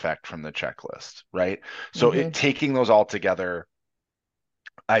moderate effect from the checklist, right? So Mhm. taking those all together,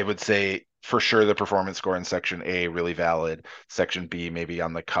 I would say for sure the performance score in section A really valid, section B maybe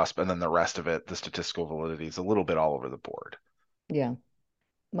on the cusp, and then the rest of it, the statistical validity is a little bit all over the board. Yeah.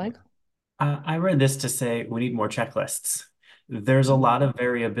 Michael? I read this to say we need more checklists. There's a lot of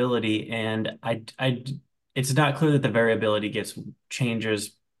variability, and it's not clear that the variability gets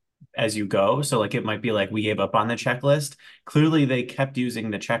changes as you go. So like it might be like we gave up on the checklist. Clearly they kept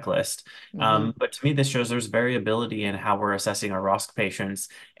using the checklist. Mhm. But to me, this shows there's variability in how we're assessing our ROSC patients,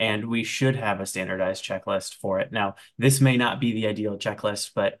 and we should have a standardized checklist for it. Now, this may not be the ideal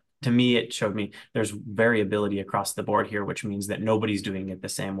checklist, but to me, it showed me there's variability across the board here, which means that nobody's doing it the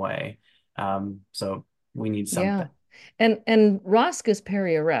same way. So we need Yeah. something. And ROSC is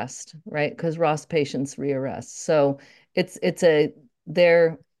peri-arrest, right? Because ROS patients re-arrest. So it's a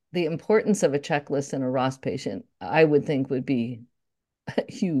there the importance of a checklist in a ROS patient, I would think would be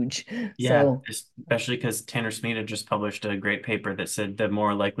huge. Yeah, So especially because Tanner Smeeta just published a great paper that said the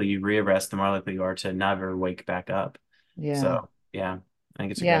more likely you re-arrest, the more likely you are to never wake back up. yeah. So yeah, I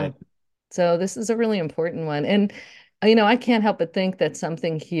think it's a great Yeah. idea. So this is a really important one. And I can't help but think that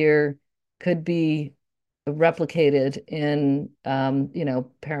something here could be replicated in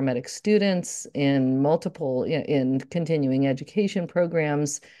paramedic students, in multiple, in continuing education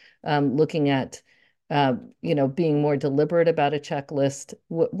programs, looking at being more deliberate about a checklist.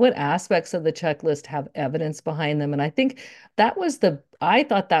 What aspects of the checklist have evidence behind them? And I thought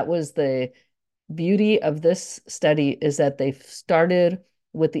that was the beauty of this study, is that they started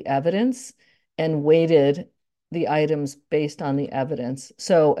with the evidence and weighted the items based on the evidence.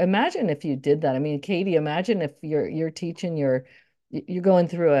 So imagine if you did that. I mean, Katie, imagine if you're teaching you're going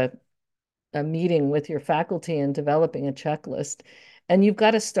through a meeting with your faculty and developing a checklist. And you've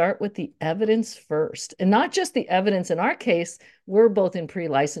got to start with the evidence first, and not just the evidence. In our case, we're both in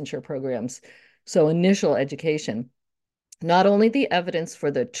pre-licensure programs, so initial education, not only the evidence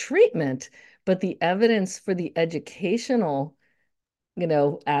for the treatment, but the evidence for the educational,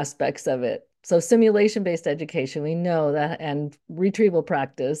 aspects of it. So simulation-based education, we know that, and retrieval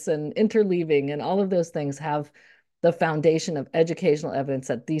practice and interleaving and all of those things have the foundation of educational evidence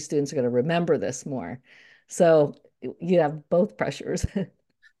that these students are going to remember this more. So you have both pressures.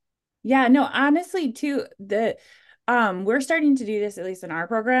 Yeah, no, honestly, too, we're starting to do this, at least in our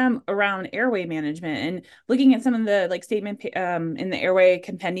program, around airway management and looking at some of the like statement in the airway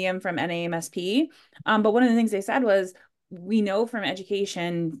compendium from NAMSP. But one of the things they said was, we know from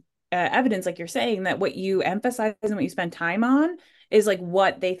education evidence, like you're saying, that what you emphasize and what you spend time on is like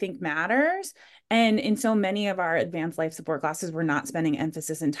what they think matters. And in so many of our advanced life support classes, we're not spending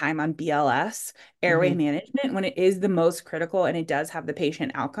emphasis and time on BLS, airway Mhm. management, when it is the most critical and it does have the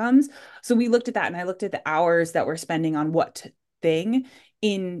patient outcomes. So we looked at that, and I looked at the hours that we're spending on what thing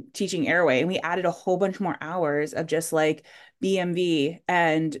in teaching airway. And we added a whole bunch more hours of just like BMV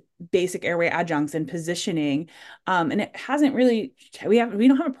and basic airway adjuncts and positioning. And it hasn't really, we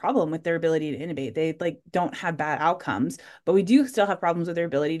don't have a problem with their ability to intubate. They like don't have bad outcomes, but we do still have problems with their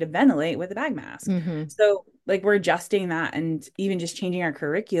ability to ventilate with a bag mask. Mhm. So like we're adjusting that and even just changing our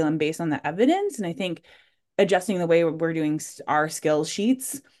curriculum based on the evidence. And I think adjusting the way we're doing our skills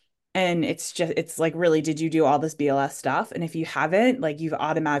sheets, and it's like, really, did you do all this BLS stuff? And if you haven't, like, you've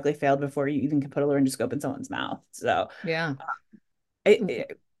automatically failed before you even can put a laryngoscope in someone's mouth. So Yeah.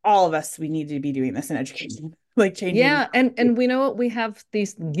 all of us, we need to be doing this in education, like changing. Yeah, and we know we have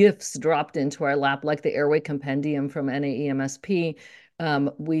these gifts dropped into our lap, like the airway compendium from NAEMSP.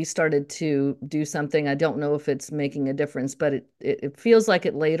 We started to do something. I don't know if it's making a difference, but it feels like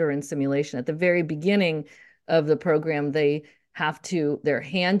it later in simulation. At the very beginning of the program, they're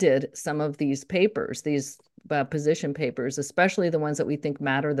handed some of these papers, these position papers, especially the ones that we think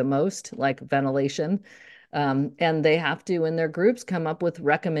matter the most, like ventilation. And they have to, in their groups, come up with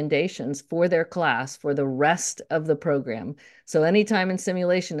recommendations for their class for the rest of the program. So anytime in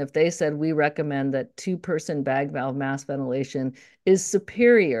simulation, if they said we recommend that two-person bag valve mask ventilation is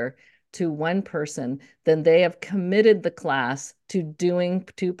superior to one person, then they have committed the class to doing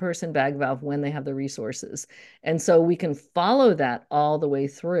two-person bag valve when they have the resources. And so we can follow that all the way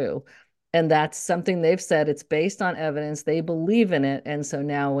through. And that's something they've said, it's based on evidence. They believe in it. And so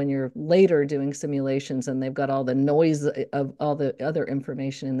now when you're later doing simulations and they've got all the noise of all the other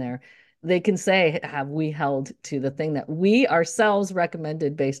information in there, they can say, have we held to the thing that we ourselves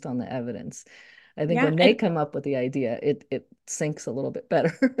recommended based on the evidence? I think Yeah. when they come up with the idea, it sinks a little bit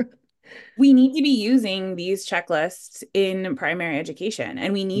better. We need to be using these checklists in primary education,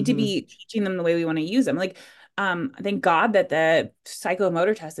 and we need to be teaching them the way we want to use them. Like, thank God that the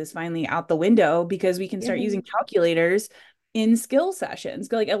psychomotor test is finally out the window, because we can start Yay. using calculators in skill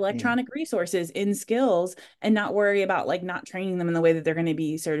sessions, like Yeah. electronic resources in skills, and not worry about like not training them in the way that they're going to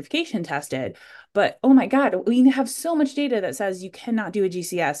be certification tested. But oh my God, we have so much data that says you cannot do a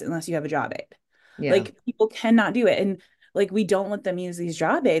GCS unless you have a job aid. Yeah. Like, people cannot do it. And like, we don't let them use these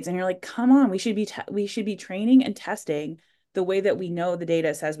job aids, and you're like, come on, we should be training and testing the way that we know the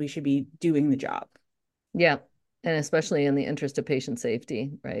data says we should be doing the job. Yeah. And especially in the interest of patient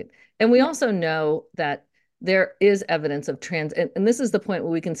safety, right? And we Yeah. also know that there is evidence of and this is the point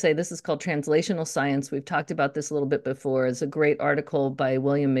where we can say this is called translational science. We've talked about this a little bit before. It's a great article by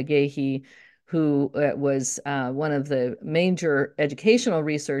William McGahey, who was one of the major educational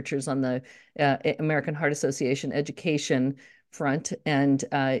researchers on the American Heart Association education front. And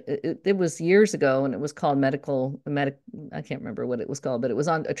it was years ago, and it was called I can't remember what it was called, but it was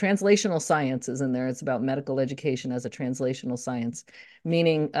on translational sciences in there. It's about medical education as a translational science,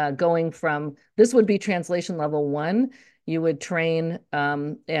 meaning going from, this would be translation level 1. You would train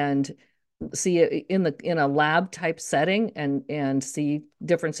and see it in a lab type setting and see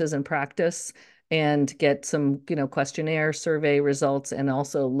differences in practice and get some questionnaire survey results and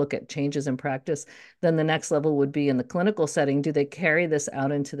also look at changes in practice. Then the next level would be in the clinical setting. Do they carry this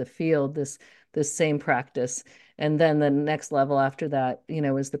out into the field, this same practice? And then the next level after that,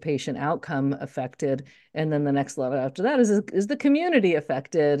 is the patient outcome affected? And then the next level after that is the community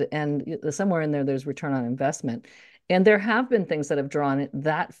affected? And somewhere in there, there's return on investment. And there have been things that have drawn it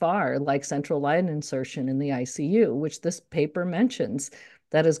that far, like central line insertion in the ICU, which this paper mentions,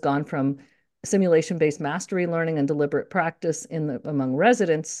 that has gone from simulation-based mastery learning and deliberate practice among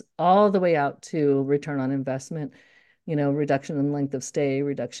residents all the way out to return on investment, reduction in length of stay,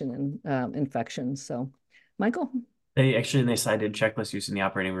 reduction in infections. So, Michael? They cited checklist use in the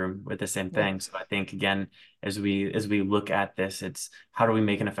operating room with the same thing. So I think, again, as we look at this, it's how do we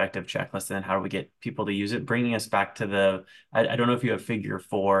make an effective checklist, and then how do we get people to use it? Bringing us back to I don't know if you have figure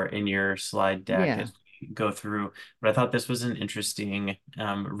 4 in your slide deck as we go through, but I thought this was an interesting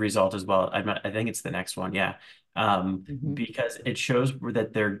result as well. I think it's the next one, yeah. Because it shows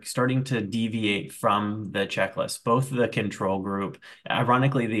that they're starting to deviate from the checklist. Both the control group,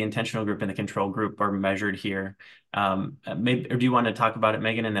 ironically, the intentional group and the control group are measured here. Maybe, or do you want to talk about it,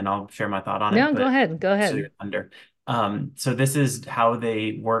 Megan, and then I'll share my thought on it? No, go ahead. Go So ahead. you're under. So this is how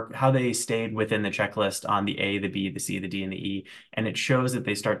they stayed within the checklist on the A, the B, the C, the D, and the E. And it shows that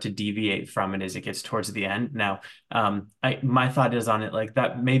they start to deviate from it as it gets towards the end. Now, my thought is on it, like,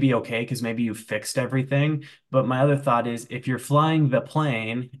 that may be okay because maybe you fixed everything. But my other thought is, if you're flying the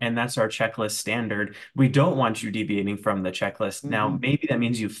plane and that's our checklist standard, we don't want you deviating from the checklist. Now, maybe that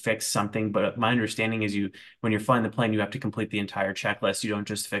means you fix something, but my understanding is when you're flying the plane, you have to complete the entire checklist. You don't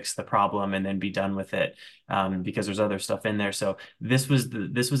just fix the problem and then be done with it, because there's other stuff in there. So this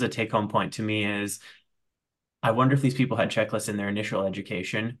was a take-home point to me, is I wonder if these people had checklists in their initial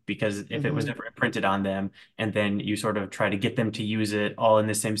education, because if it was never imprinted on them, and then you sort of try to get them to use it all in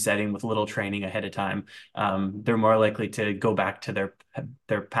the same setting with little training ahead of time, they're more likely to go back to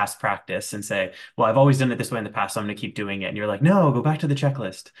their past practice and say, well, I've always done it this way in the past, so I'm going to keep doing it. And you're like, no, go back to the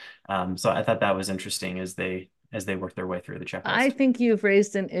checklist. So I thought that was interesting as they work their way through the checklist. I think you've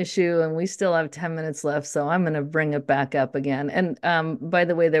raised an issue, and we still have 10 minutes left, so I'm going to bring it back up again. And by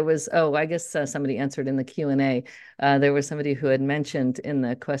the way, there was, I guess somebody answered in the Q&A. There was somebody who had mentioned in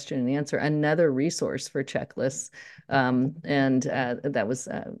the question and answer another resource for checklists, and that was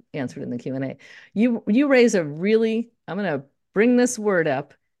answered in the Q&A. You raise I'm going to bring this word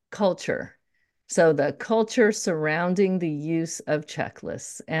up, culture. So the culture surrounding the use of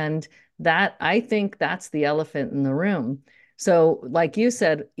checklists, and that, I think that's the elephant in the room. So like you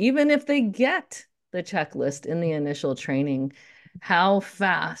said, even if they get the checklist in the initial training, how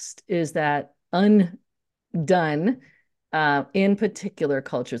fast is that undone in particular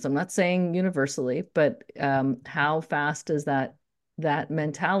cultures. I'm not saying universally, but how fast does that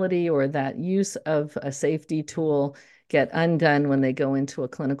mentality or that use of a safety tool get undone when they go into a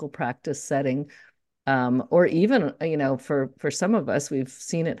clinical practice setting? Or even, for some of us, we've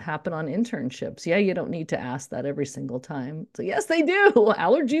seen it happen on internships. Yeah, you don't need to ask that every single time. So yes, they do.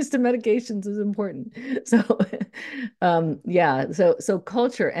 Allergies to medications is important. So, yeah. So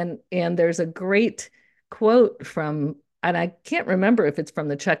culture, and there's a great quote from, and I can't remember if it's from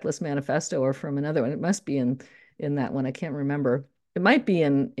the Checklist Manifesto or from another one. It must be in that one. I can't remember. It might be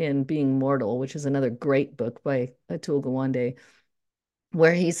in Being Mortal, which is another great book by Atul Gawande,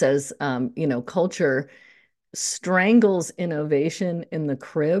 where he says, culture strangles innovation in the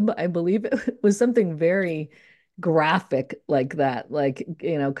crib. I believe it was something very graphic like that. Like,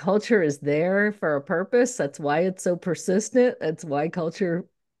 culture is there for a purpose. That's why it's so persistent. That's why culture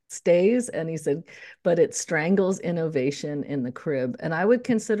stays. And he said, but it strangles innovation in the crib. And I would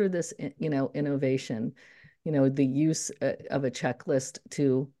consider this, innovation. The use of a checklist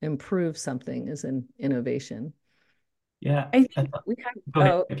to improve something is an innovation. Yeah. I think we have, Go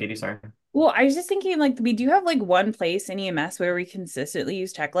ahead, oh, Katie, sorry. well, I was just thinking like we do have like one place in EMS where we consistently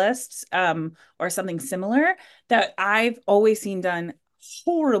use checklists, or something similar that I've always seen done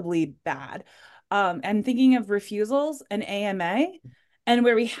horribly bad. I'm thinking of refusals and AMA, and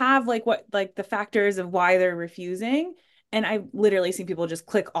where we have like what like the factors of why they're refusing, and I've literally seen people just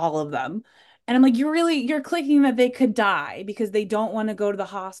click all of them. And I'm like, you're clicking that they could die because they don't want to go to the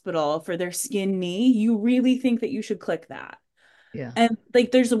hospital for their skin knee. You really think that you should click that? Yeah. And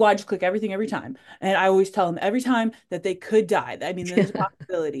like, there's a why just click everything every time. And I always tell them every time that they could die. I mean, there's a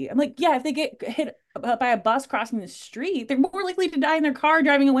possibility. I'm like, yeah, if they get hit by a bus crossing the street, they're more likely to die in their car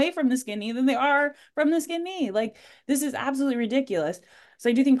driving away from the skinny than they are from the skinny. Like, this is absolutely ridiculous. So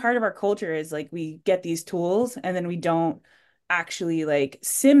I do think part of our culture is like we get these tools and then we don't actually like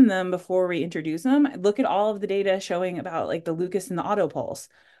sim them before we introduce them. Look at all of the data showing about like the Lucas and the Auto Pulse.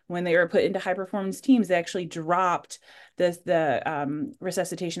 When they were put into high performance teams, they actually dropped the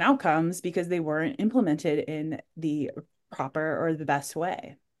resuscitation outcomes because they weren't implemented in the proper or the best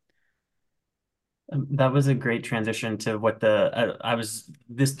way. That was a great transition to what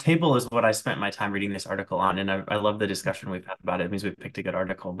this table is what I spent my time reading this article on. And I love the discussion we've had about it. It means we picked a good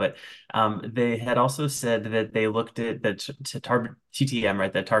article. But they had also said that they looked at the target TTM,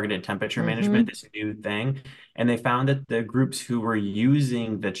 right? The targeted temperature management, this new thing. And they found that the groups who were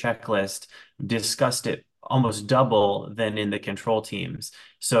using the checklist discussed it almost double than in the control teams.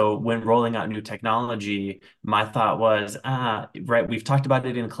 So when rolling out new technology, my thought was, right, we've talked about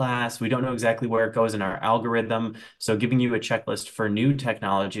it in class. We don't know exactly where it goes in our algorithm. So giving you a checklist for new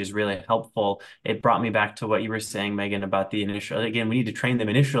technology is really helpful. It brought me back to what you were saying, Megan, about the initial, again, we need to train them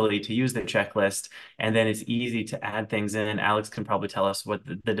initially to use the checklist, and then it's easy to add things in. Alex can probably tell us what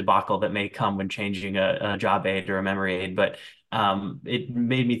the debacle that may come when changing a job aid or a memory aid, but it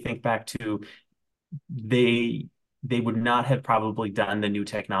made me think back to they they would not have probably done the new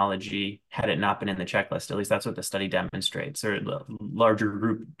technology had it not been in the checklist. At least that's what the study demonstrates, or the larger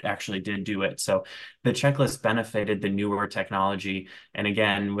group actually did do it. So the checklist benefited the newer technology. And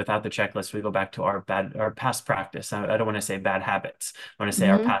again, without the checklist, we go back to our past practice. I don't want to say bad habits. I want to say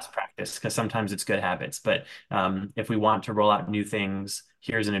our past practice, because sometimes it's good habits. But if we want to roll out new things,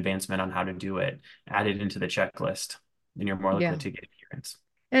 here's an advancement on how to do it. Add it into the checklist, and you're more likely Yeah. to get adherence.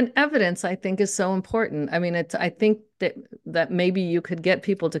 And evidence, I think, is so important. I mean, I think that maybe you could get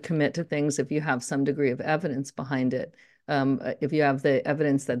people to commit to things if you have some degree of evidence behind it. If you have the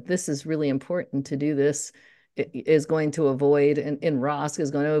evidence that this is really important to do this, it is going to avoid, and in ROSC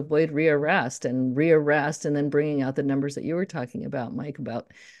is going to avoid rearrest, and then bringing out the numbers that you were talking about, Mike,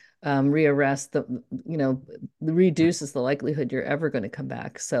 about rearrest, reduces the likelihood you're ever going to come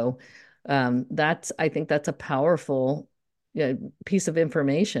back. So I think that's a powerful, piece of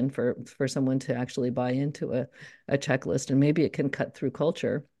information for someone to actually buy into a checklist, and maybe it can cut through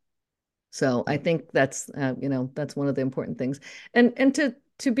culture. So I think that's one of the important things, and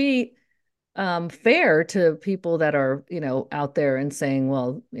to be fair to people that are out there and saying,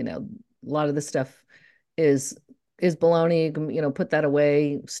 well, a lot of this stuff is baloney, put that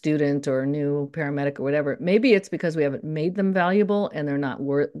away, student or new paramedic or whatever. Maybe it's because we haven't made them valuable and they're not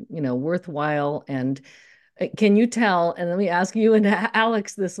worthwhile. And can you tell, and let me ask you and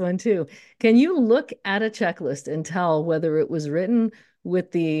Alex this one too, can you look at a checklist and tell whether it was written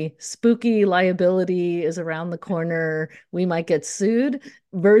with the spooky liability is around the corner, we might get sued,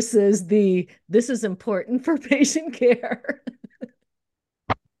 versus this is important for patient care?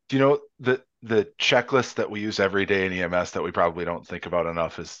 Do you know the checklist that we use every day in EMS that we probably don't think about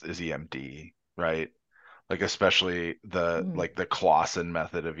enough is EMD, right? like especially the like the Clausen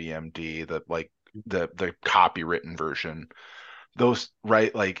method of EMD, the copywritten version. Those,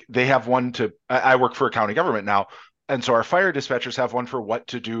 right? Like they have one to, I work for a county government now. And so our fire dispatchers have one for what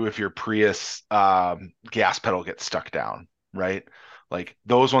to do if your Prius gas pedal gets stuck down, right? Like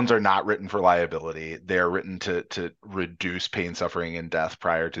those ones are not written for liability. They are written to reduce pain, suffering, and death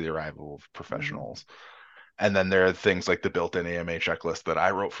prior to the arrival of professionals. And then there are things like the built-in AMA checklist that I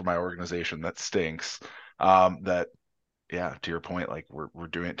wrote for my organization that stinks. That, yeah, to your point, like we're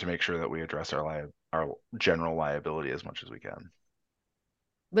doing it to make sure that we address our general liability as much as we can.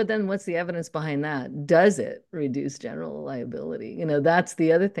 But then what's the evidence behind that? Does it reduce general liability? That's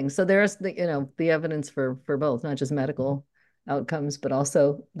the other thing. So there's the evidence for both, not just medical outcomes, but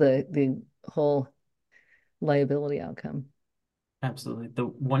also the whole liability outcome. Absolutely. The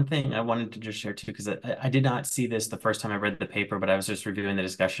one thing I wanted to just share too, because I did not see this the first time I read the paper, but I was just reviewing the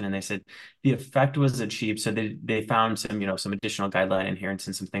discussion and they said the effect was achieved. So they found some additional guideline adherence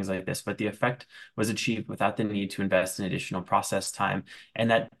and some things like this, but the effect was achieved without the need to invest in additional process time. And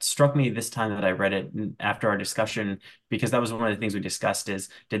that struck me this time that I read it after our discussion, because that was one of the things we discussed is,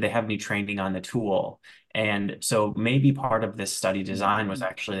 did they have any training on the tool? And so maybe part of this study design was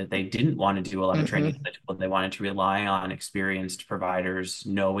actually that they didn't want to do a lot of training on the tool. They wanted to rely on experienced providers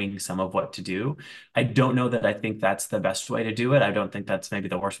knowing some of what to do. I don't know that I think that's the best way to do it. I don't think that's maybe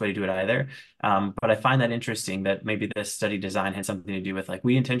the worst way to do it either. But I find that interesting that maybe this study design had something to do with like,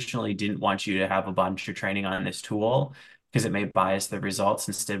 we intentionally didn't want you to have a bunch of training on this tool because it may bias the results.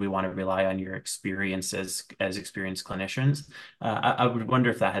 Instead, we want to rely on your experience as experienced clinicians. I would wonder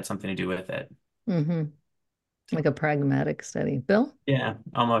if that had something to do with it. Mm-hmm. Like a pragmatic study. Bill? Yeah,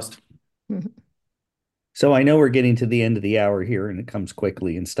 almost. So I know we're getting to the end of the hour here and it comes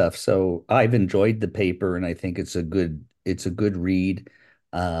quickly and stuff. So I've enjoyed the paper and I think it's a good read.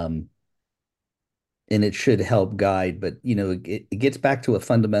 Um, and it should help guide, but it gets back to a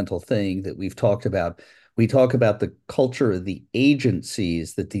fundamental thing that we've talked about. We talk about the culture of the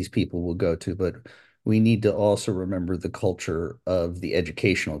agencies that these people will go to, but we need to also remember the culture of the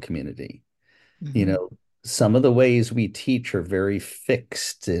educational community. Some of the ways we teach are very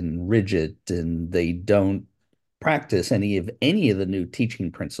fixed and rigid, and they don't practice any of the new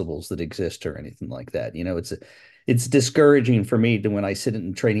teaching principles that exist or anything like that. It's discouraging for me to when I sit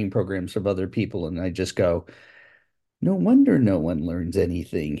in training programs of other people and I just go, no wonder no one learns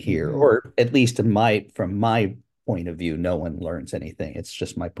anything here, or at least from my point of view, no one learns anything. It's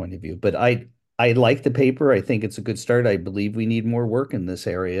just my point of view. But I like the paper. I think it's a good start. I believe we need more work in this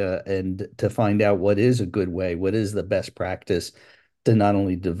area and to find out what is a good way, what is the best practice to not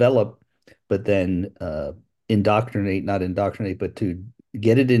only develop, but then not indoctrinate, but to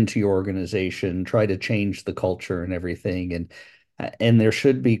get it into your organization, try to change the culture and everything. And there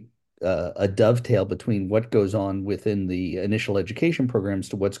should be a dovetail between what goes on within the initial education programs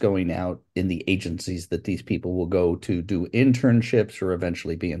to what's going out in the agencies that these people will go to do internships or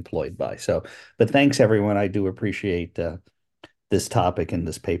eventually be employed by. So, but thanks everyone. I do appreciate this topic and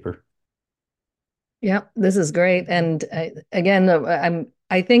this paper. Yeah, this is great. And again,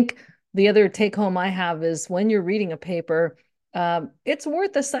 I think the other take home I have is when you're reading a paper, it's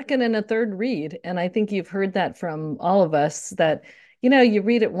worth a second and a third read. And I think you've heard that from all of us that, you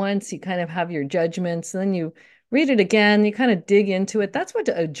read it once, you kind of have your judgments, and then you read it again, you kind of dig into it. That's what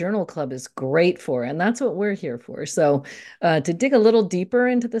a journal club is great for. And that's what we're here for. So to dig a little deeper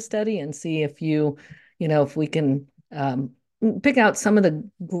into the study and see if if we can pick out some of the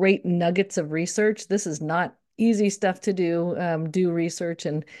great nuggets of research. This is not easy stuff to do research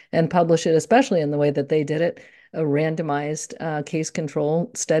and publish it, especially in the way that they did it, a randomized case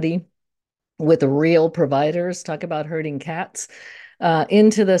control study with real providers, talk about herding cats,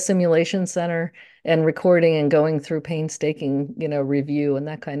 into the simulation center and recording and going through painstaking, review and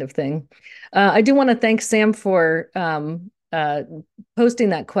that kind of thing. I do want to thank Sam for posting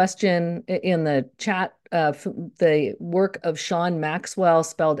that question in the chat. The work of Sean Maxwell,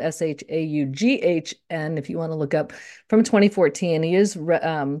 spelled Shaughn, if you want to look up, from 2014. He is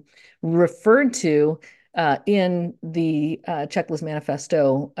referred to in the checklist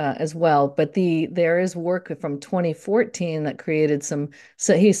manifesto as well. But there is work from 2014 that created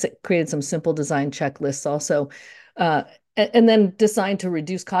he created some simple design checklists also. And then designed to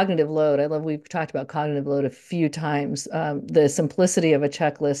reduce cognitive load. We've talked about cognitive load a few times. The simplicity of a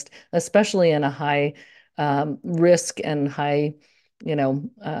checklist, especially in a high risk and high,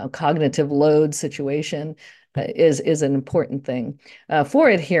 cognitive load situation, is an important thing for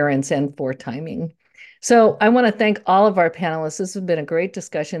adherence and for timing. So I want to thank all of our panelists. This has been a great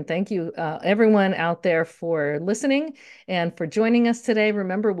discussion. Thank you, everyone out there, for listening and for joining us today.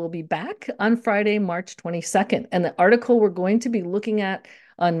 Remember, we'll be back on Friday, March 22nd. And the article we're going to be looking at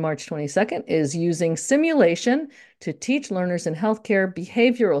on March 22nd is using simulation to teach learners in healthcare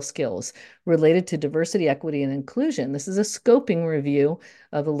behavioral skills related to diversity, equity, and inclusion. This is a scoping review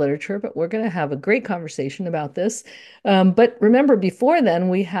of the literature, but we're going to have a great conversation about this. But remember, before then,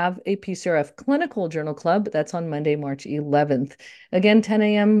 we have a PCRF Clinical Journal Club. That's on Monday, March 11th. Again, 10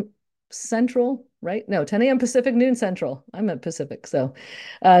 a.m. Central, right? No, 10 a.m. Pacific, noon Central. I'm at Pacific. So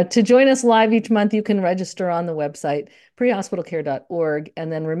to join us live each month, you can register on the website, prehospitalcare.org.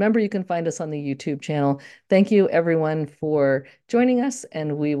 And then remember, you can find us on the YouTube channel. Thank you, everyone, for joining us,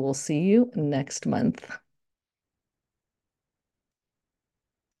 and we will see you next month.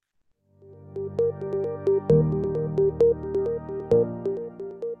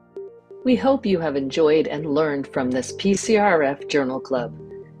 We hope you have enjoyed and learned from this PCRF Journal Club.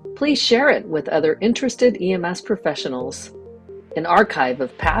 Please share it with other interested EMS professionals. An archive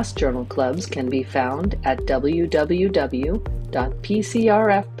of past journal clubs can be found at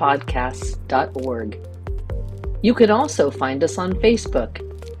www.pcrfpodcasts.org. You can also find us on Facebook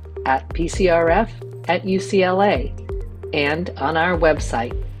at PCRF at UCLA and on our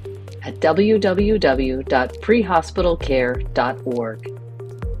website at www.prehospitalcare.org.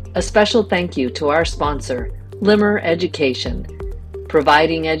 A special thank you to our sponsor, Limmer Education,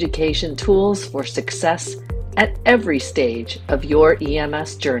 providing education tools for success at every stage of your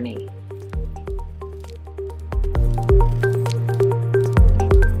EMS journey.